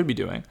what you should be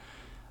doing.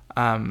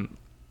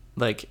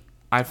 Like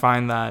I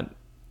find that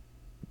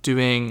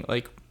doing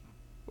like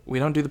we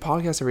don't do the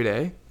podcast every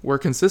day. We're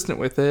consistent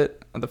with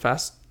it the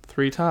past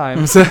 3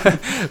 times,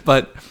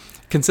 but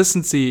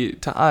consistency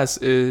to us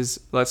is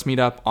let's meet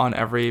up on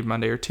every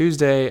Monday or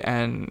Tuesday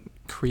and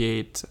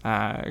create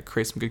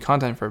some good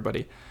content for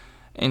everybody.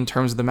 In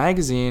terms of the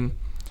magazine,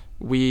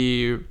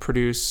 we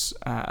produce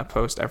a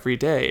post every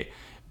day,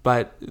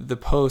 but the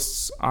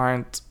posts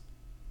aren't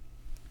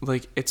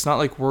like, it's not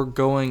like we're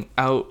going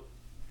out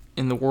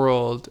in the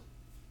world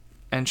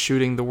and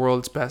shooting the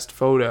world's best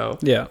photo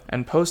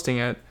and posting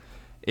it.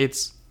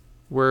 Because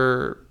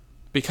we're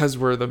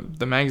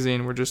the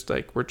magazine, we're just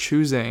like, we're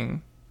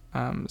choosing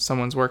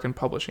someone's work and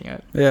publishing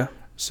it.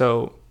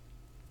 So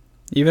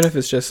even if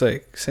it's just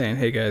like saying,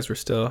 hey guys, we're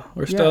still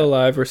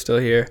alive, we're still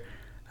here,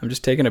 I'm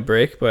just taking a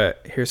break,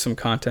 but here's some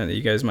content that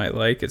you guys might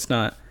like. It's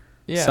not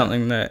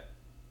something that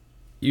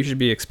you should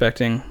be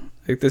expecting.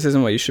 Like this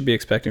isn't what you should be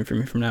expecting from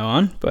me from now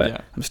on,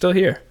 but I'm still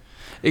here.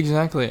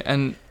 Exactly.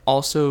 And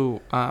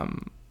also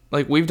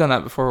like we've done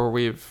that before, where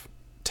we've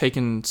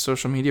taken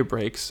social media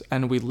breaks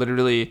and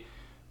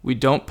we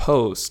don't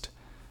post,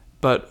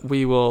 but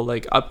we will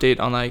like update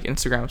on like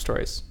Instagram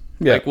stories.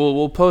 Like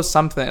we'll post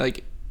something,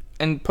 like,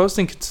 and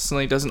posting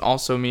consistently doesn't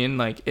also mean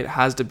like it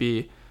has to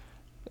be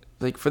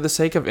like for the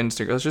sake of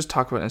Instagram. Let's just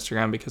talk about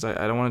Instagram, because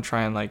I don't want to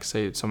try and like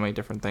say so many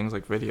different things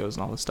like videos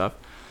and all this stuff.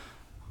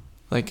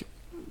 Like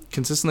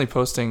consistently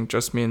posting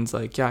just means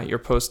like, you're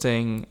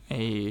posting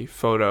a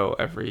photo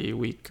every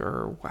week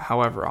or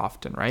however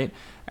often, right?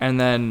 And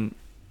then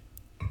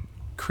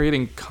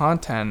creating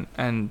content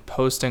and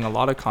posting a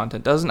lot of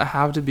content doesn't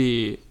have to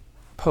be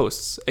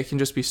posts. It can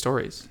just be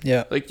stories.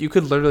 Like you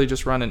could literally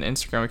just run an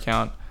Instagram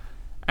account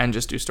and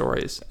just do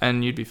stories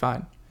and you'd be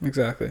fine.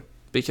 Exactly.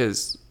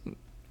 Because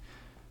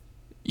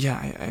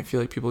I feel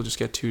like people just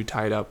get too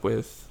tied up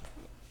with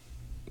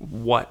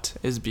what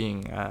is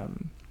being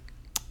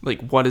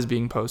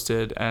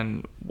posted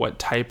and what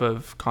type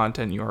of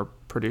content you're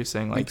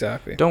producing. Like,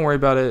 exactly. Don't worry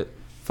about it.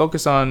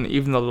 Focus on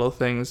even the little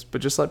things, but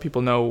just let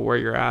people know where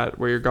you're at,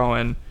 where you're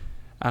going.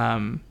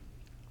 If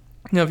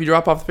you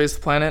drop off the face of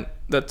the planet,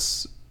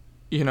 that's,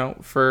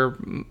 for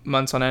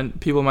months on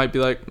end, people might be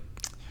like,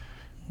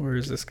 Where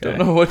is this guy? Don't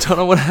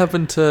know what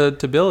happened to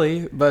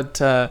Billy,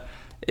 but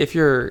if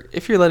you're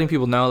letting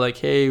people know, like,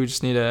 hey, we're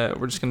just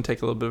gonna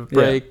take a little bit of a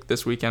break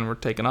this weekend. We're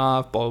taking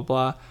off, blah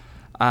blah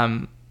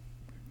blah.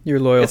 Your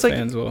loyal it's like,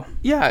 fans will.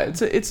 Yeah,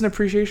 it's an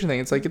appreciation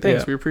thing. It's like,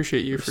 thanks, Yeah. we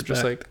appreciate you Respect. for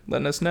just like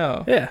letting us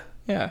know. Yeah.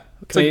 Yeah.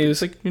 It's Can I like,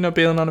 use- it's like you're not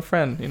bailing on a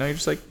friend. You know, you're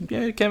just like,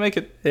 yeah, you can't make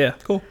it. Yeah.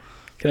 Cool.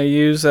 Can I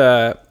use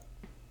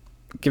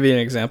give you an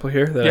example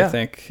here that I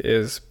think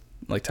is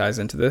like ties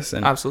into this,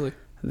 and Absolutely.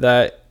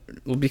 that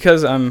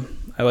because I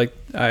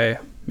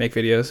make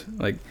videos,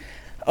 like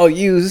I'll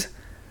use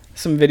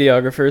some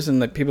videographers and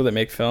like people that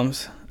make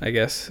films, I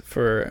guess,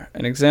 for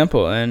an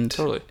example. And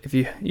Totally. if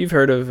you've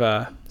heard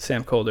of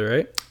Sam Colder,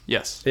 right?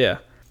 Yes. Yeah.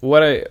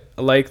 What I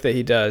like that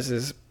he does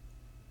is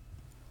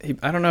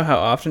I don't know how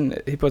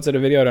often he puts out a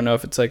video. I don't know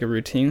if it's like a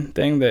routine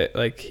thing that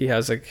like he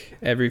has like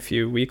every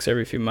few weeks,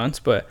 every few months,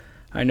 but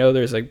I know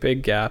there's like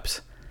big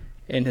gaps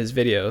in his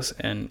videos,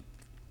 and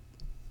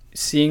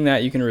seeing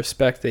that, you can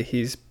respect that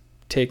he's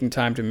taking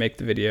time to make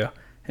the video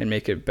and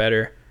make it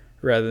better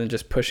rather than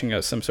just pushing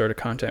out some sort of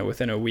content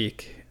within a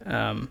week.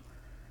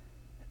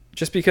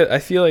 Just because I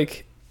feel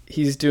like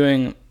he's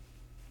doing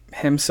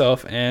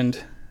himself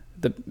and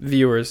the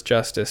viewers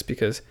justice,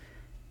 because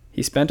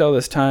he spent all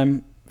this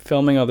time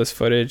filming all this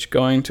footage,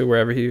 going to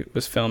wherever he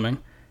was filming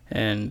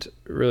and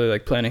really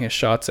like planning his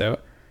shots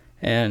out.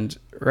 And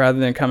rather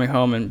than coming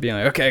home and being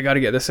like, okay, I got to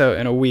get this out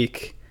in a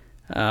week,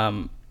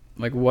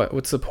 like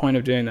what's the point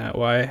of doing that?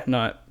 Why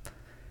not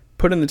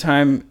put in the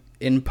time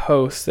in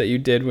post that you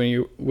did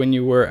when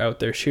you were out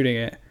there shooting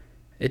it?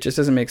 It just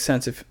doesn't make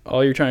sense if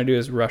all you're trying to do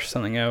is rush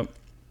something out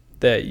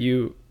that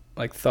you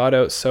like thought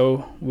out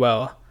so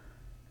well,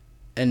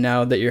 and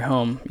now that you're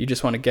home, you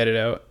just want to get it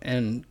out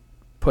and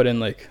put in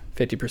like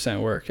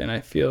 50% work. And I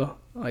feel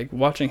like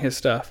watching his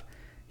stuff,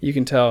 you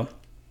can tell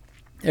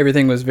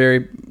everything was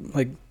very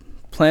like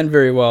planned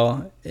very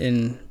well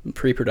in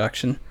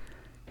pre-production,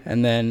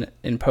 and then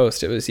in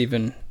post it was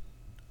even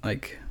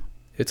like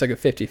it's like a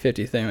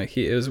 50-50 thing. Like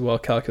it was well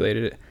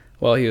calculated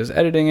while he was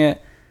editing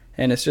it,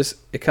 and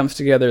it comes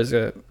together as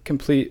a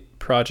complete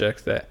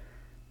project that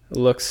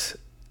looks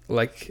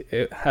like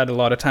it had a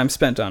lot of time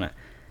spent on it.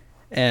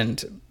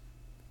 And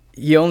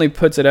he only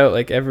puts it out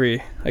like a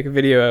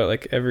video out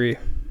like every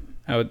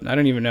I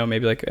don't even know,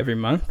 maybe like every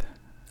month.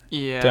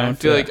 Yeah, I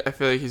feel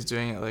like he's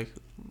doing it like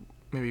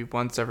maybe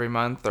once every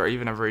month or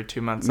even every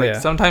 2 months. Like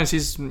sometimes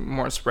he's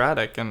more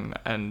sporadic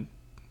and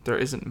there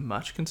isn't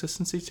much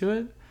consistency to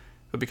it.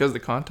 But because the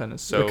content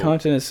is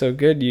so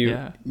good,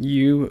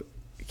 you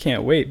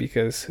can't wait,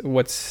 because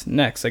what's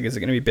next? Like, is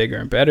it going to be bigger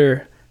and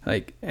better?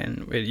 Like,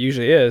 and it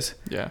usually is.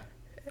 Yeah.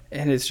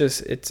 And it's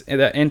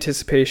that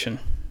anticipation,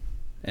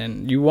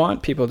 and you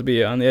want people to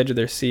be on the edge of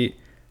their seat,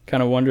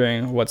 kind of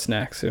wondering what's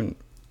next, and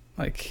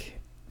like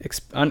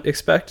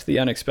expect the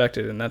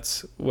unexpected. And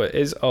that's what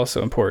is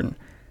also important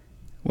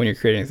when you're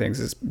creating things,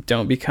 is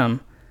don't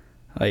become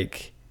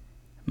like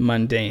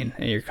mundane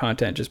and your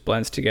content just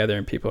blends together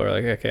and people are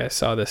like, okay, I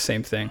saw this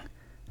same thing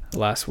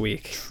last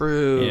week.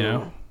 True. You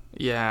know?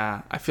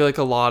 Yeah. I feel like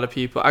a lot of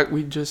people,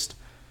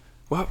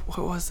 what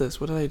was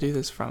this? What did I do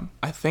this from?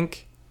 I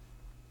think,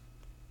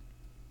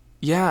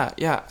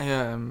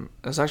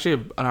 it's actually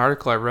an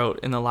article I wrote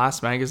in the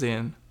last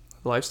magazine,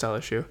 the Lifestyle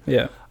issue.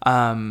 Yeah.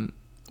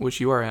 Which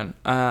you are in.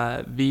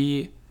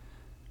 The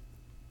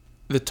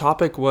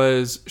topic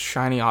was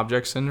shiny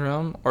object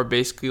syndrome, or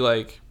basically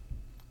like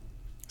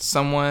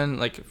someone,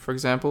 like for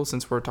example,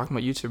 since we're talking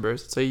about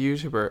YouTubers, let's say a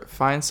YouTuber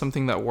finds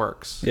something that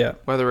works. Yeah.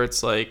 Whether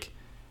it's like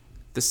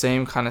the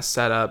same kind of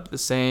setup, the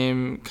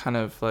same kind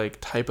of like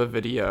type of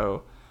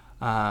video.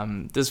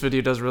 This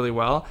video does really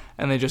well,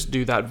 and they just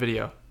do that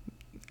video.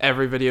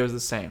 Every video is the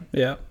same.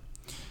 Yeah.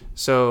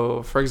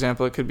 So, for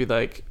example, it could be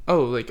like,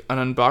 oh, like an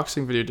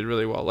unboxing video did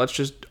really well. Let's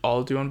just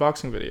all do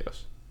unboxing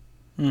videos.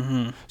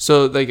 Mm-hmm.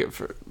 So, like,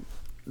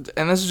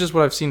 and this is just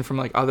what I've seen from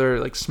like other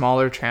like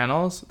smaller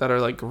channels that are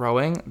like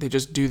growing. They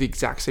just do the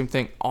exact same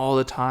thing all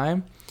the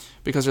time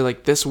because they're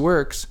like, this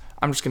works.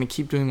 I'm just going to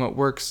keep doing what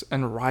works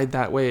and ride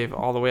that wave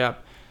all the way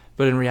up.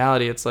 But in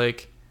reality, it's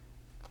like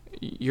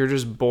you're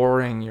just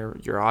boring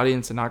your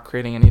audience and not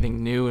creating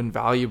anything new and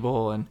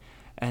valuable,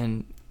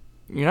 and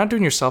you're not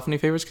doing yourself any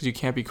favors because you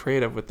can't be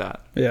creative with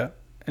that. Yeah.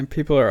 And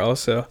people are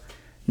also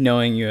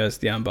knowing you as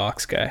the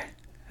unbox guy.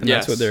 And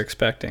that's what they're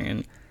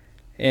expecting.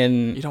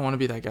 And you don't want to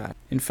be that guy.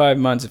 In 5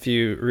 months, if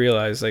you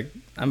realize, like,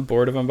 I'm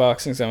bored of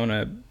unboxings, I want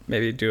to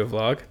maybe do a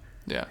vlog.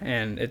 Yeah.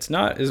 And it's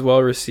not as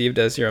well received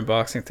as your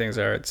unboxing things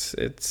are.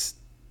 It's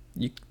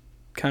you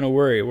kind of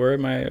worry,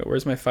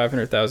 where's my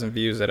 500,000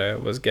 views that I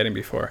was getting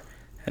before?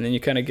 And then you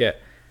kind of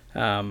get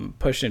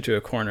pushed into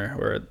a corner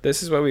where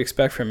this is what we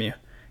expect from you.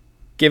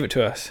 Give it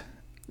to us.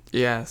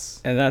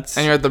 Yes. And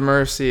you're at the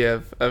mercy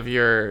of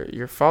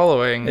your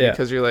following,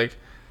 because you're like,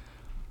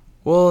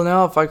 well,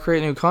 now if I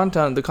create new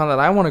content, the content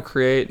I want to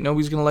create,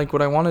 nobody's going to like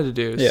what I wanted to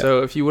do. Yeah.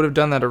 So if you would have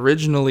done that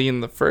originally in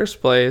the first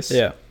place,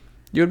 you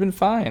would have been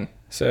fine.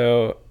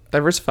 So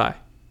diversify.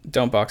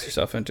 Don't box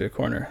yourself into a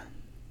corner.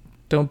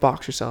 Don't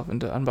box yourself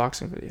into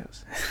unboxing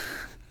videos.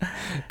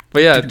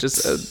 But yeah,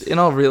 just in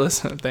all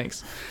realism,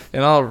 thanks.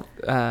 In all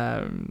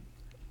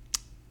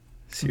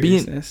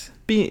seriousness.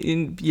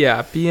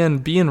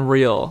 being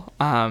real.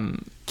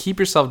 Keep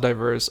yourself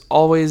diverse.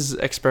 Always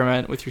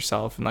experiment with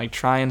yourself and like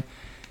try and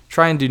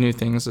do new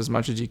things as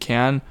much as you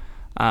can.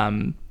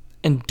 And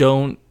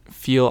don't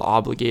feel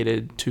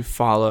obligated to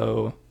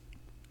follow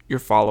your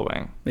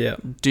following. Yeah.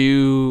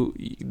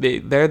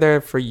 They're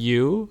there for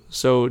you,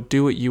 so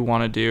do what you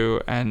want to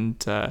do, and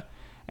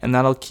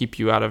that'll keep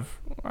you out of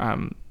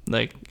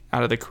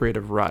the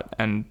creative rut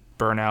and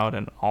burnout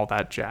and all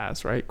that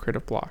jazz, right?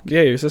 Creative block.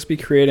 Yeah, you're supposed to be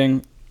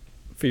creating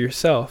for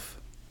yourself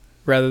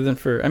rather than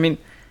for, I mean,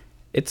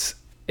 it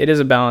is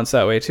a balance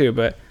that way too,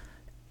 but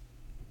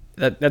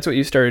that's what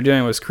you started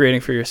doing, was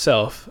creating for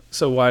yourself.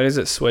 So why does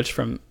it switch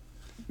from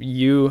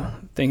you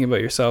thinking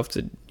about yourself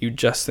to you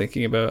just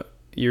thinking about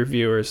your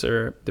viewers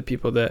or the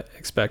people that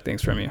expect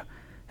things from you?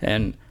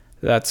 And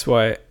that's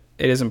why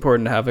it is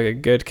important to have like a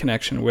good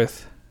connection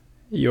with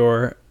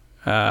your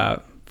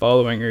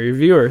following or your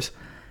viewers,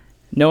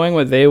 knowing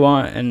what they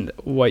want and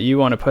what you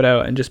want to put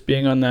out, and just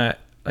being on that,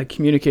 like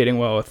communicating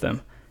well with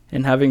them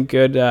and having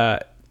good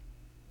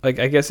I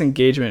guess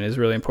engagement is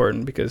really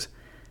important, because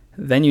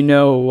then you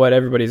know what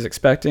everybody's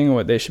expecting,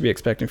 what they should be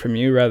expecting from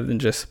you, rather than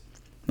just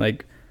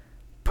like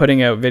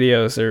putting out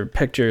videos or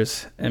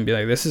pictures and be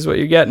like, this is what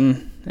you're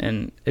getting.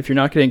 And if you're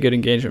not getting good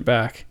engagement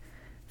back,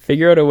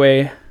 figure out a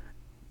way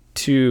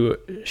to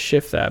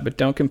shift that, but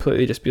don't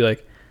completely just be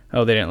like,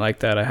 oh, they didn't like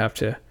that, I have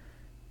to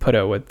put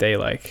out what they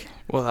like.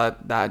 Well,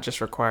 that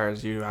just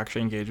requires you to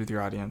actually engage with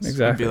your audience.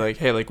 Exactly. And be like,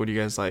 hey, like, what do you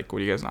guys like? What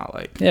do you guys not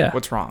like? Yeah.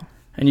 What's wrong?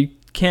 And you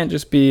can't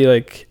just be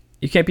like,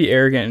 you can't be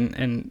arrogant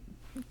and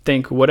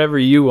think whatever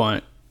you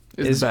want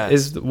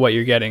is what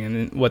you're getting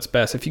and what's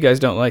best. If you guys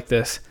don't like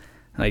this,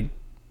 like,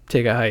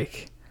 take a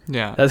hike.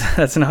 Yeah.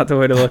 That's not the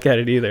way to look at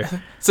it either.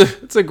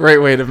 It's a great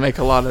way to make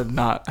a lot of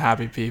not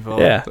happy people.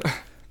 Yeah.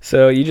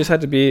 So you just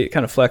have to be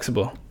kind of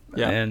flexible.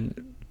 Yeah.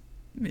 And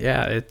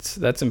yeah,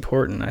 that's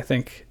important. I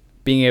think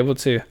being able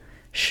to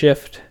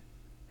shift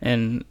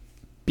and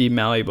be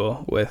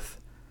malleable with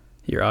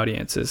your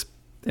audience is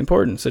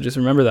important. So just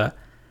remember that.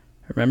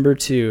 Remember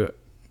to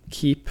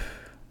keep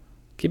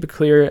a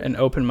clear and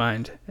open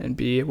mind and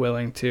be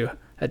willing to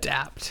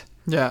adapt.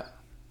 Yeah.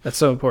 That's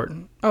so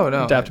important. Oh,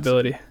 no.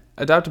 Adaptability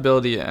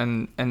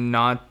and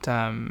not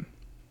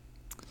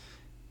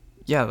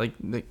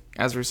like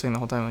as we were saying the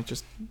whole time, like,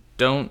 just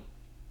don't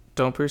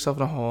put yourself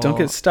in a hole. Don't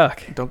get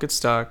stuck.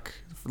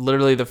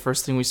 Literally the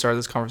first thing we started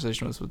this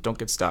conversation was don't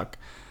get stuck.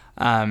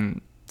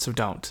 So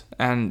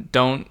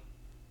don't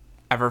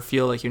ever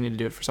feel like you need to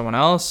do it for someone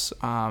else.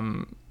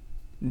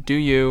 Do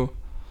you,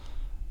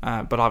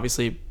 but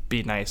obviously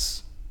be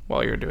nice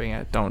while you're doing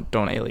it. Don't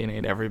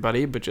alienate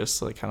everybody, but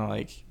just like kind of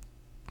like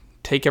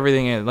take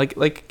everything in. Like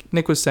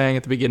Nick was saying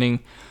at the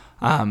beginning,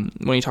 when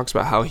he talks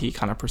about how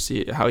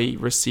he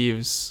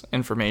receives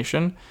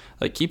information,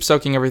 like, keep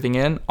soaking everything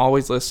in,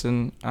 always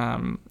listen,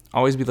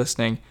 always be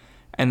listening,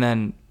 and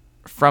then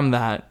from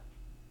that,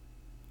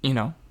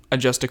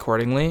 adjust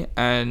accordingly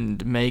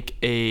and make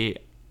a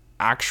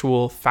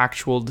actual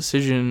factual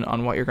decision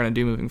on what you're going to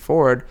do moving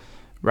forward,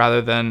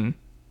 rather than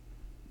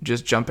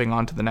just jumping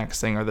onto the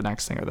next thing or the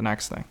next thing or the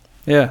next thing.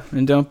 Yeah,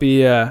 and don't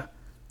be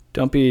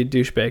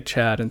douchebag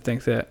Chad and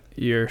think that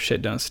your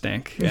shit don't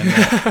stink. And,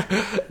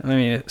 I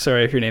mean,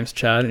 sorry if your name's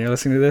Chad and you're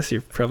listening to this,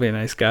 you're probably a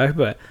nice guy,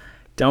 but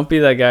don't be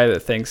that guy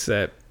that thinks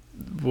that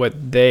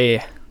what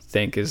they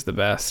think is the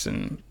best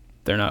and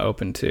they're not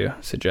open to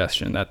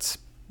suggestion. That's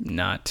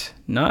not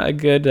a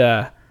good,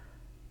 not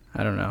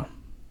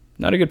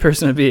a good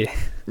person to be.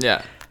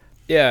 Yeah.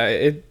 Yeah,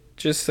 it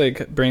just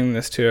like bringing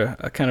this to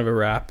a kind of a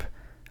wrap.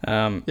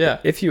 Yeah.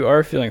 If you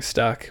are feeling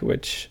stuck,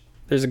 which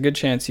there's a good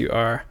chance you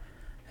are,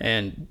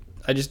 and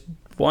I just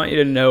want you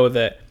to know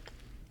that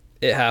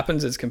it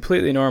happens. It's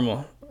completely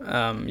normal.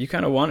 You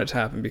kind of want it to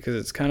happen because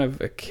it's kind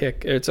of a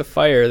kick. It's a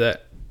fire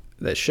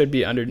that should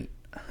be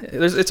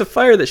it's a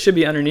fire that should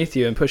be underneath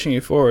you and pushing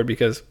you forward,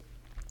 because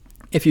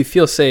if you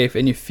feel safe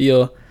and you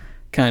feel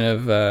kind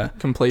of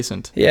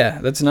complacent. Yeah,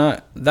 that's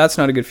not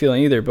a good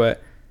feeling either,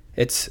 but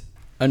it's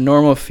a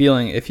normal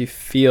feeling if you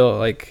feel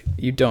like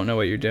you don't know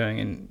what you're doing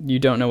and you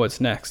don't know what's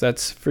next.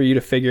 That's for you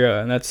to figure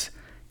out, and that's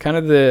kind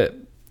of the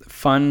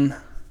fun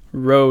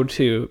road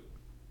to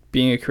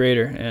being a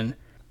creator. And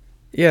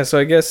yeah, so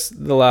I guess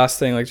the last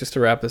thing, like, just to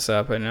wrap this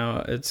up, I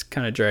know it's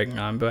kind of dragging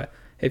on, but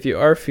if you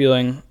are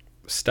feeling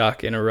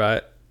stuck in a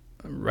rut,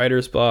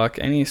 writer's block,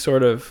 any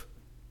sort of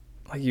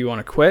like you want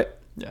to quit,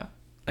 yeah,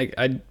 like,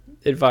 I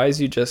advise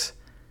you just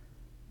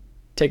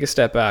take a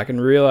step back and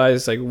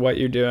realize like what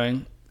you're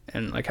doing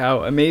and like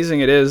how amazing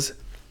it is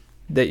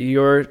that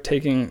you're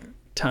taking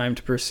time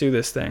to pursue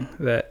this thing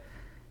that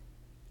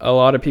a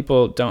lot of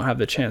people don't have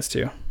the chance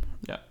to.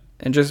 Yeah.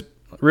 And just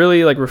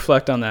really like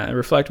reflect on that and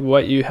reflect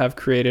what you have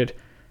created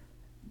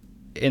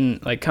in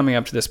like coming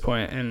up to this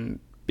point, and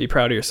be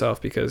proud of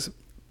yourself, because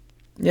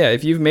yeah,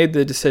 if you've made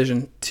the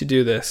decision to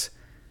do this,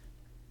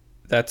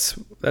 that's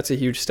a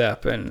huge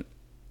step. And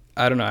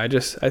I don't know,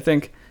 I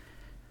think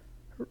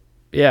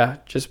yeah,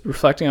 just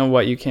reflecting on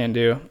what you can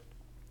do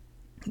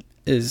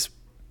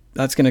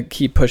that's going to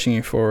keep pushing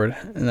you forward.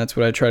 And that's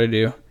what I try to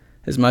do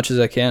as much as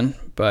I can,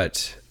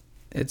 but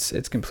it's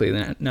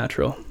completely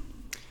natural.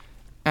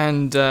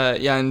 And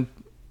and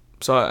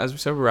so as we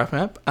said, we're wrapping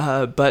up.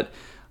 But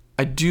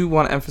I do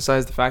want to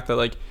emphasize the fact that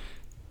like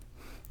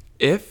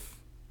if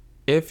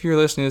you're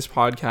listening to this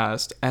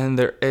podcast and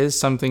there is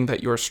something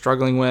that you're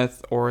struggling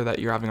with or that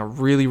you're having a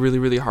really, really,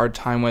 really hard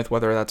time with,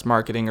 whether that's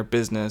marketing or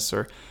business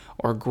or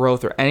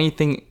growth or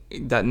anything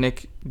that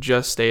Nick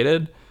just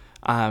stated,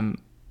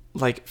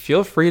 like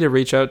feel free to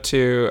reach out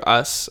to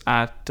us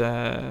at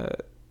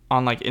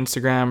on like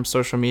Instagram,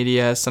 social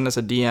media, send us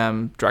a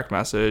DM, direct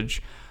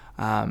message,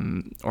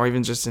 or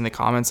even just in the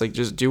comments. Like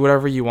just do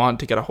whatever you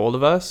want to get a hold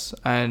of us,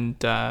 and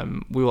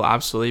we will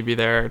absolutely be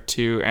there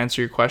to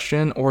answer your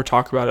question or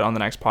talk about it on the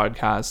next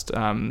podcast.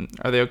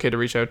 Are they okay to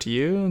reach out to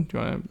you? Do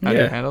you want to add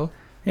your handle?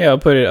 Yeah, I'll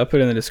put it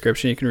in the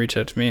description. You can reach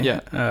out to me.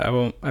 Yeah.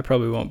 I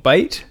probably won't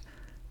bite,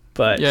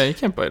 but yeah, you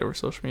can't bite over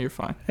social media. You're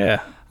fine.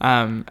 Yeah.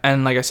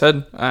 And like I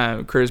said,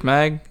 Careers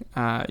Mag,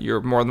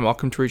 you're more than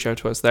welcome to reach out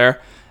to us there,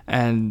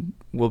 and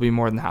we'll be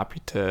more than happy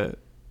to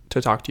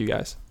talk to you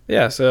guys.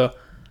 Yeah. So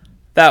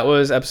that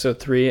was episode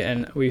 3,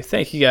 and we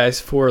thank you guys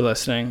for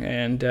listening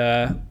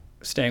and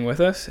staying with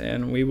us.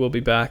 And we will be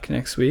back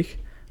next week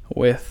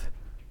with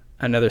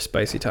another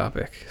spicy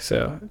topic.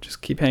 So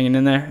just keep hanging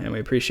in there, and we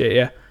appreciate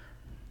you.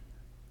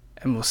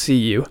 And we'll see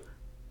you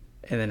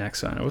in the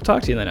next one. We'll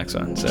talk to you in the next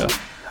one. So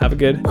have a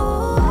good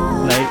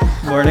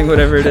night, morning,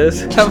 whatever it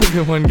is. Have a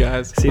good one,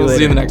 guys. We'll see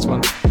you in the next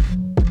one.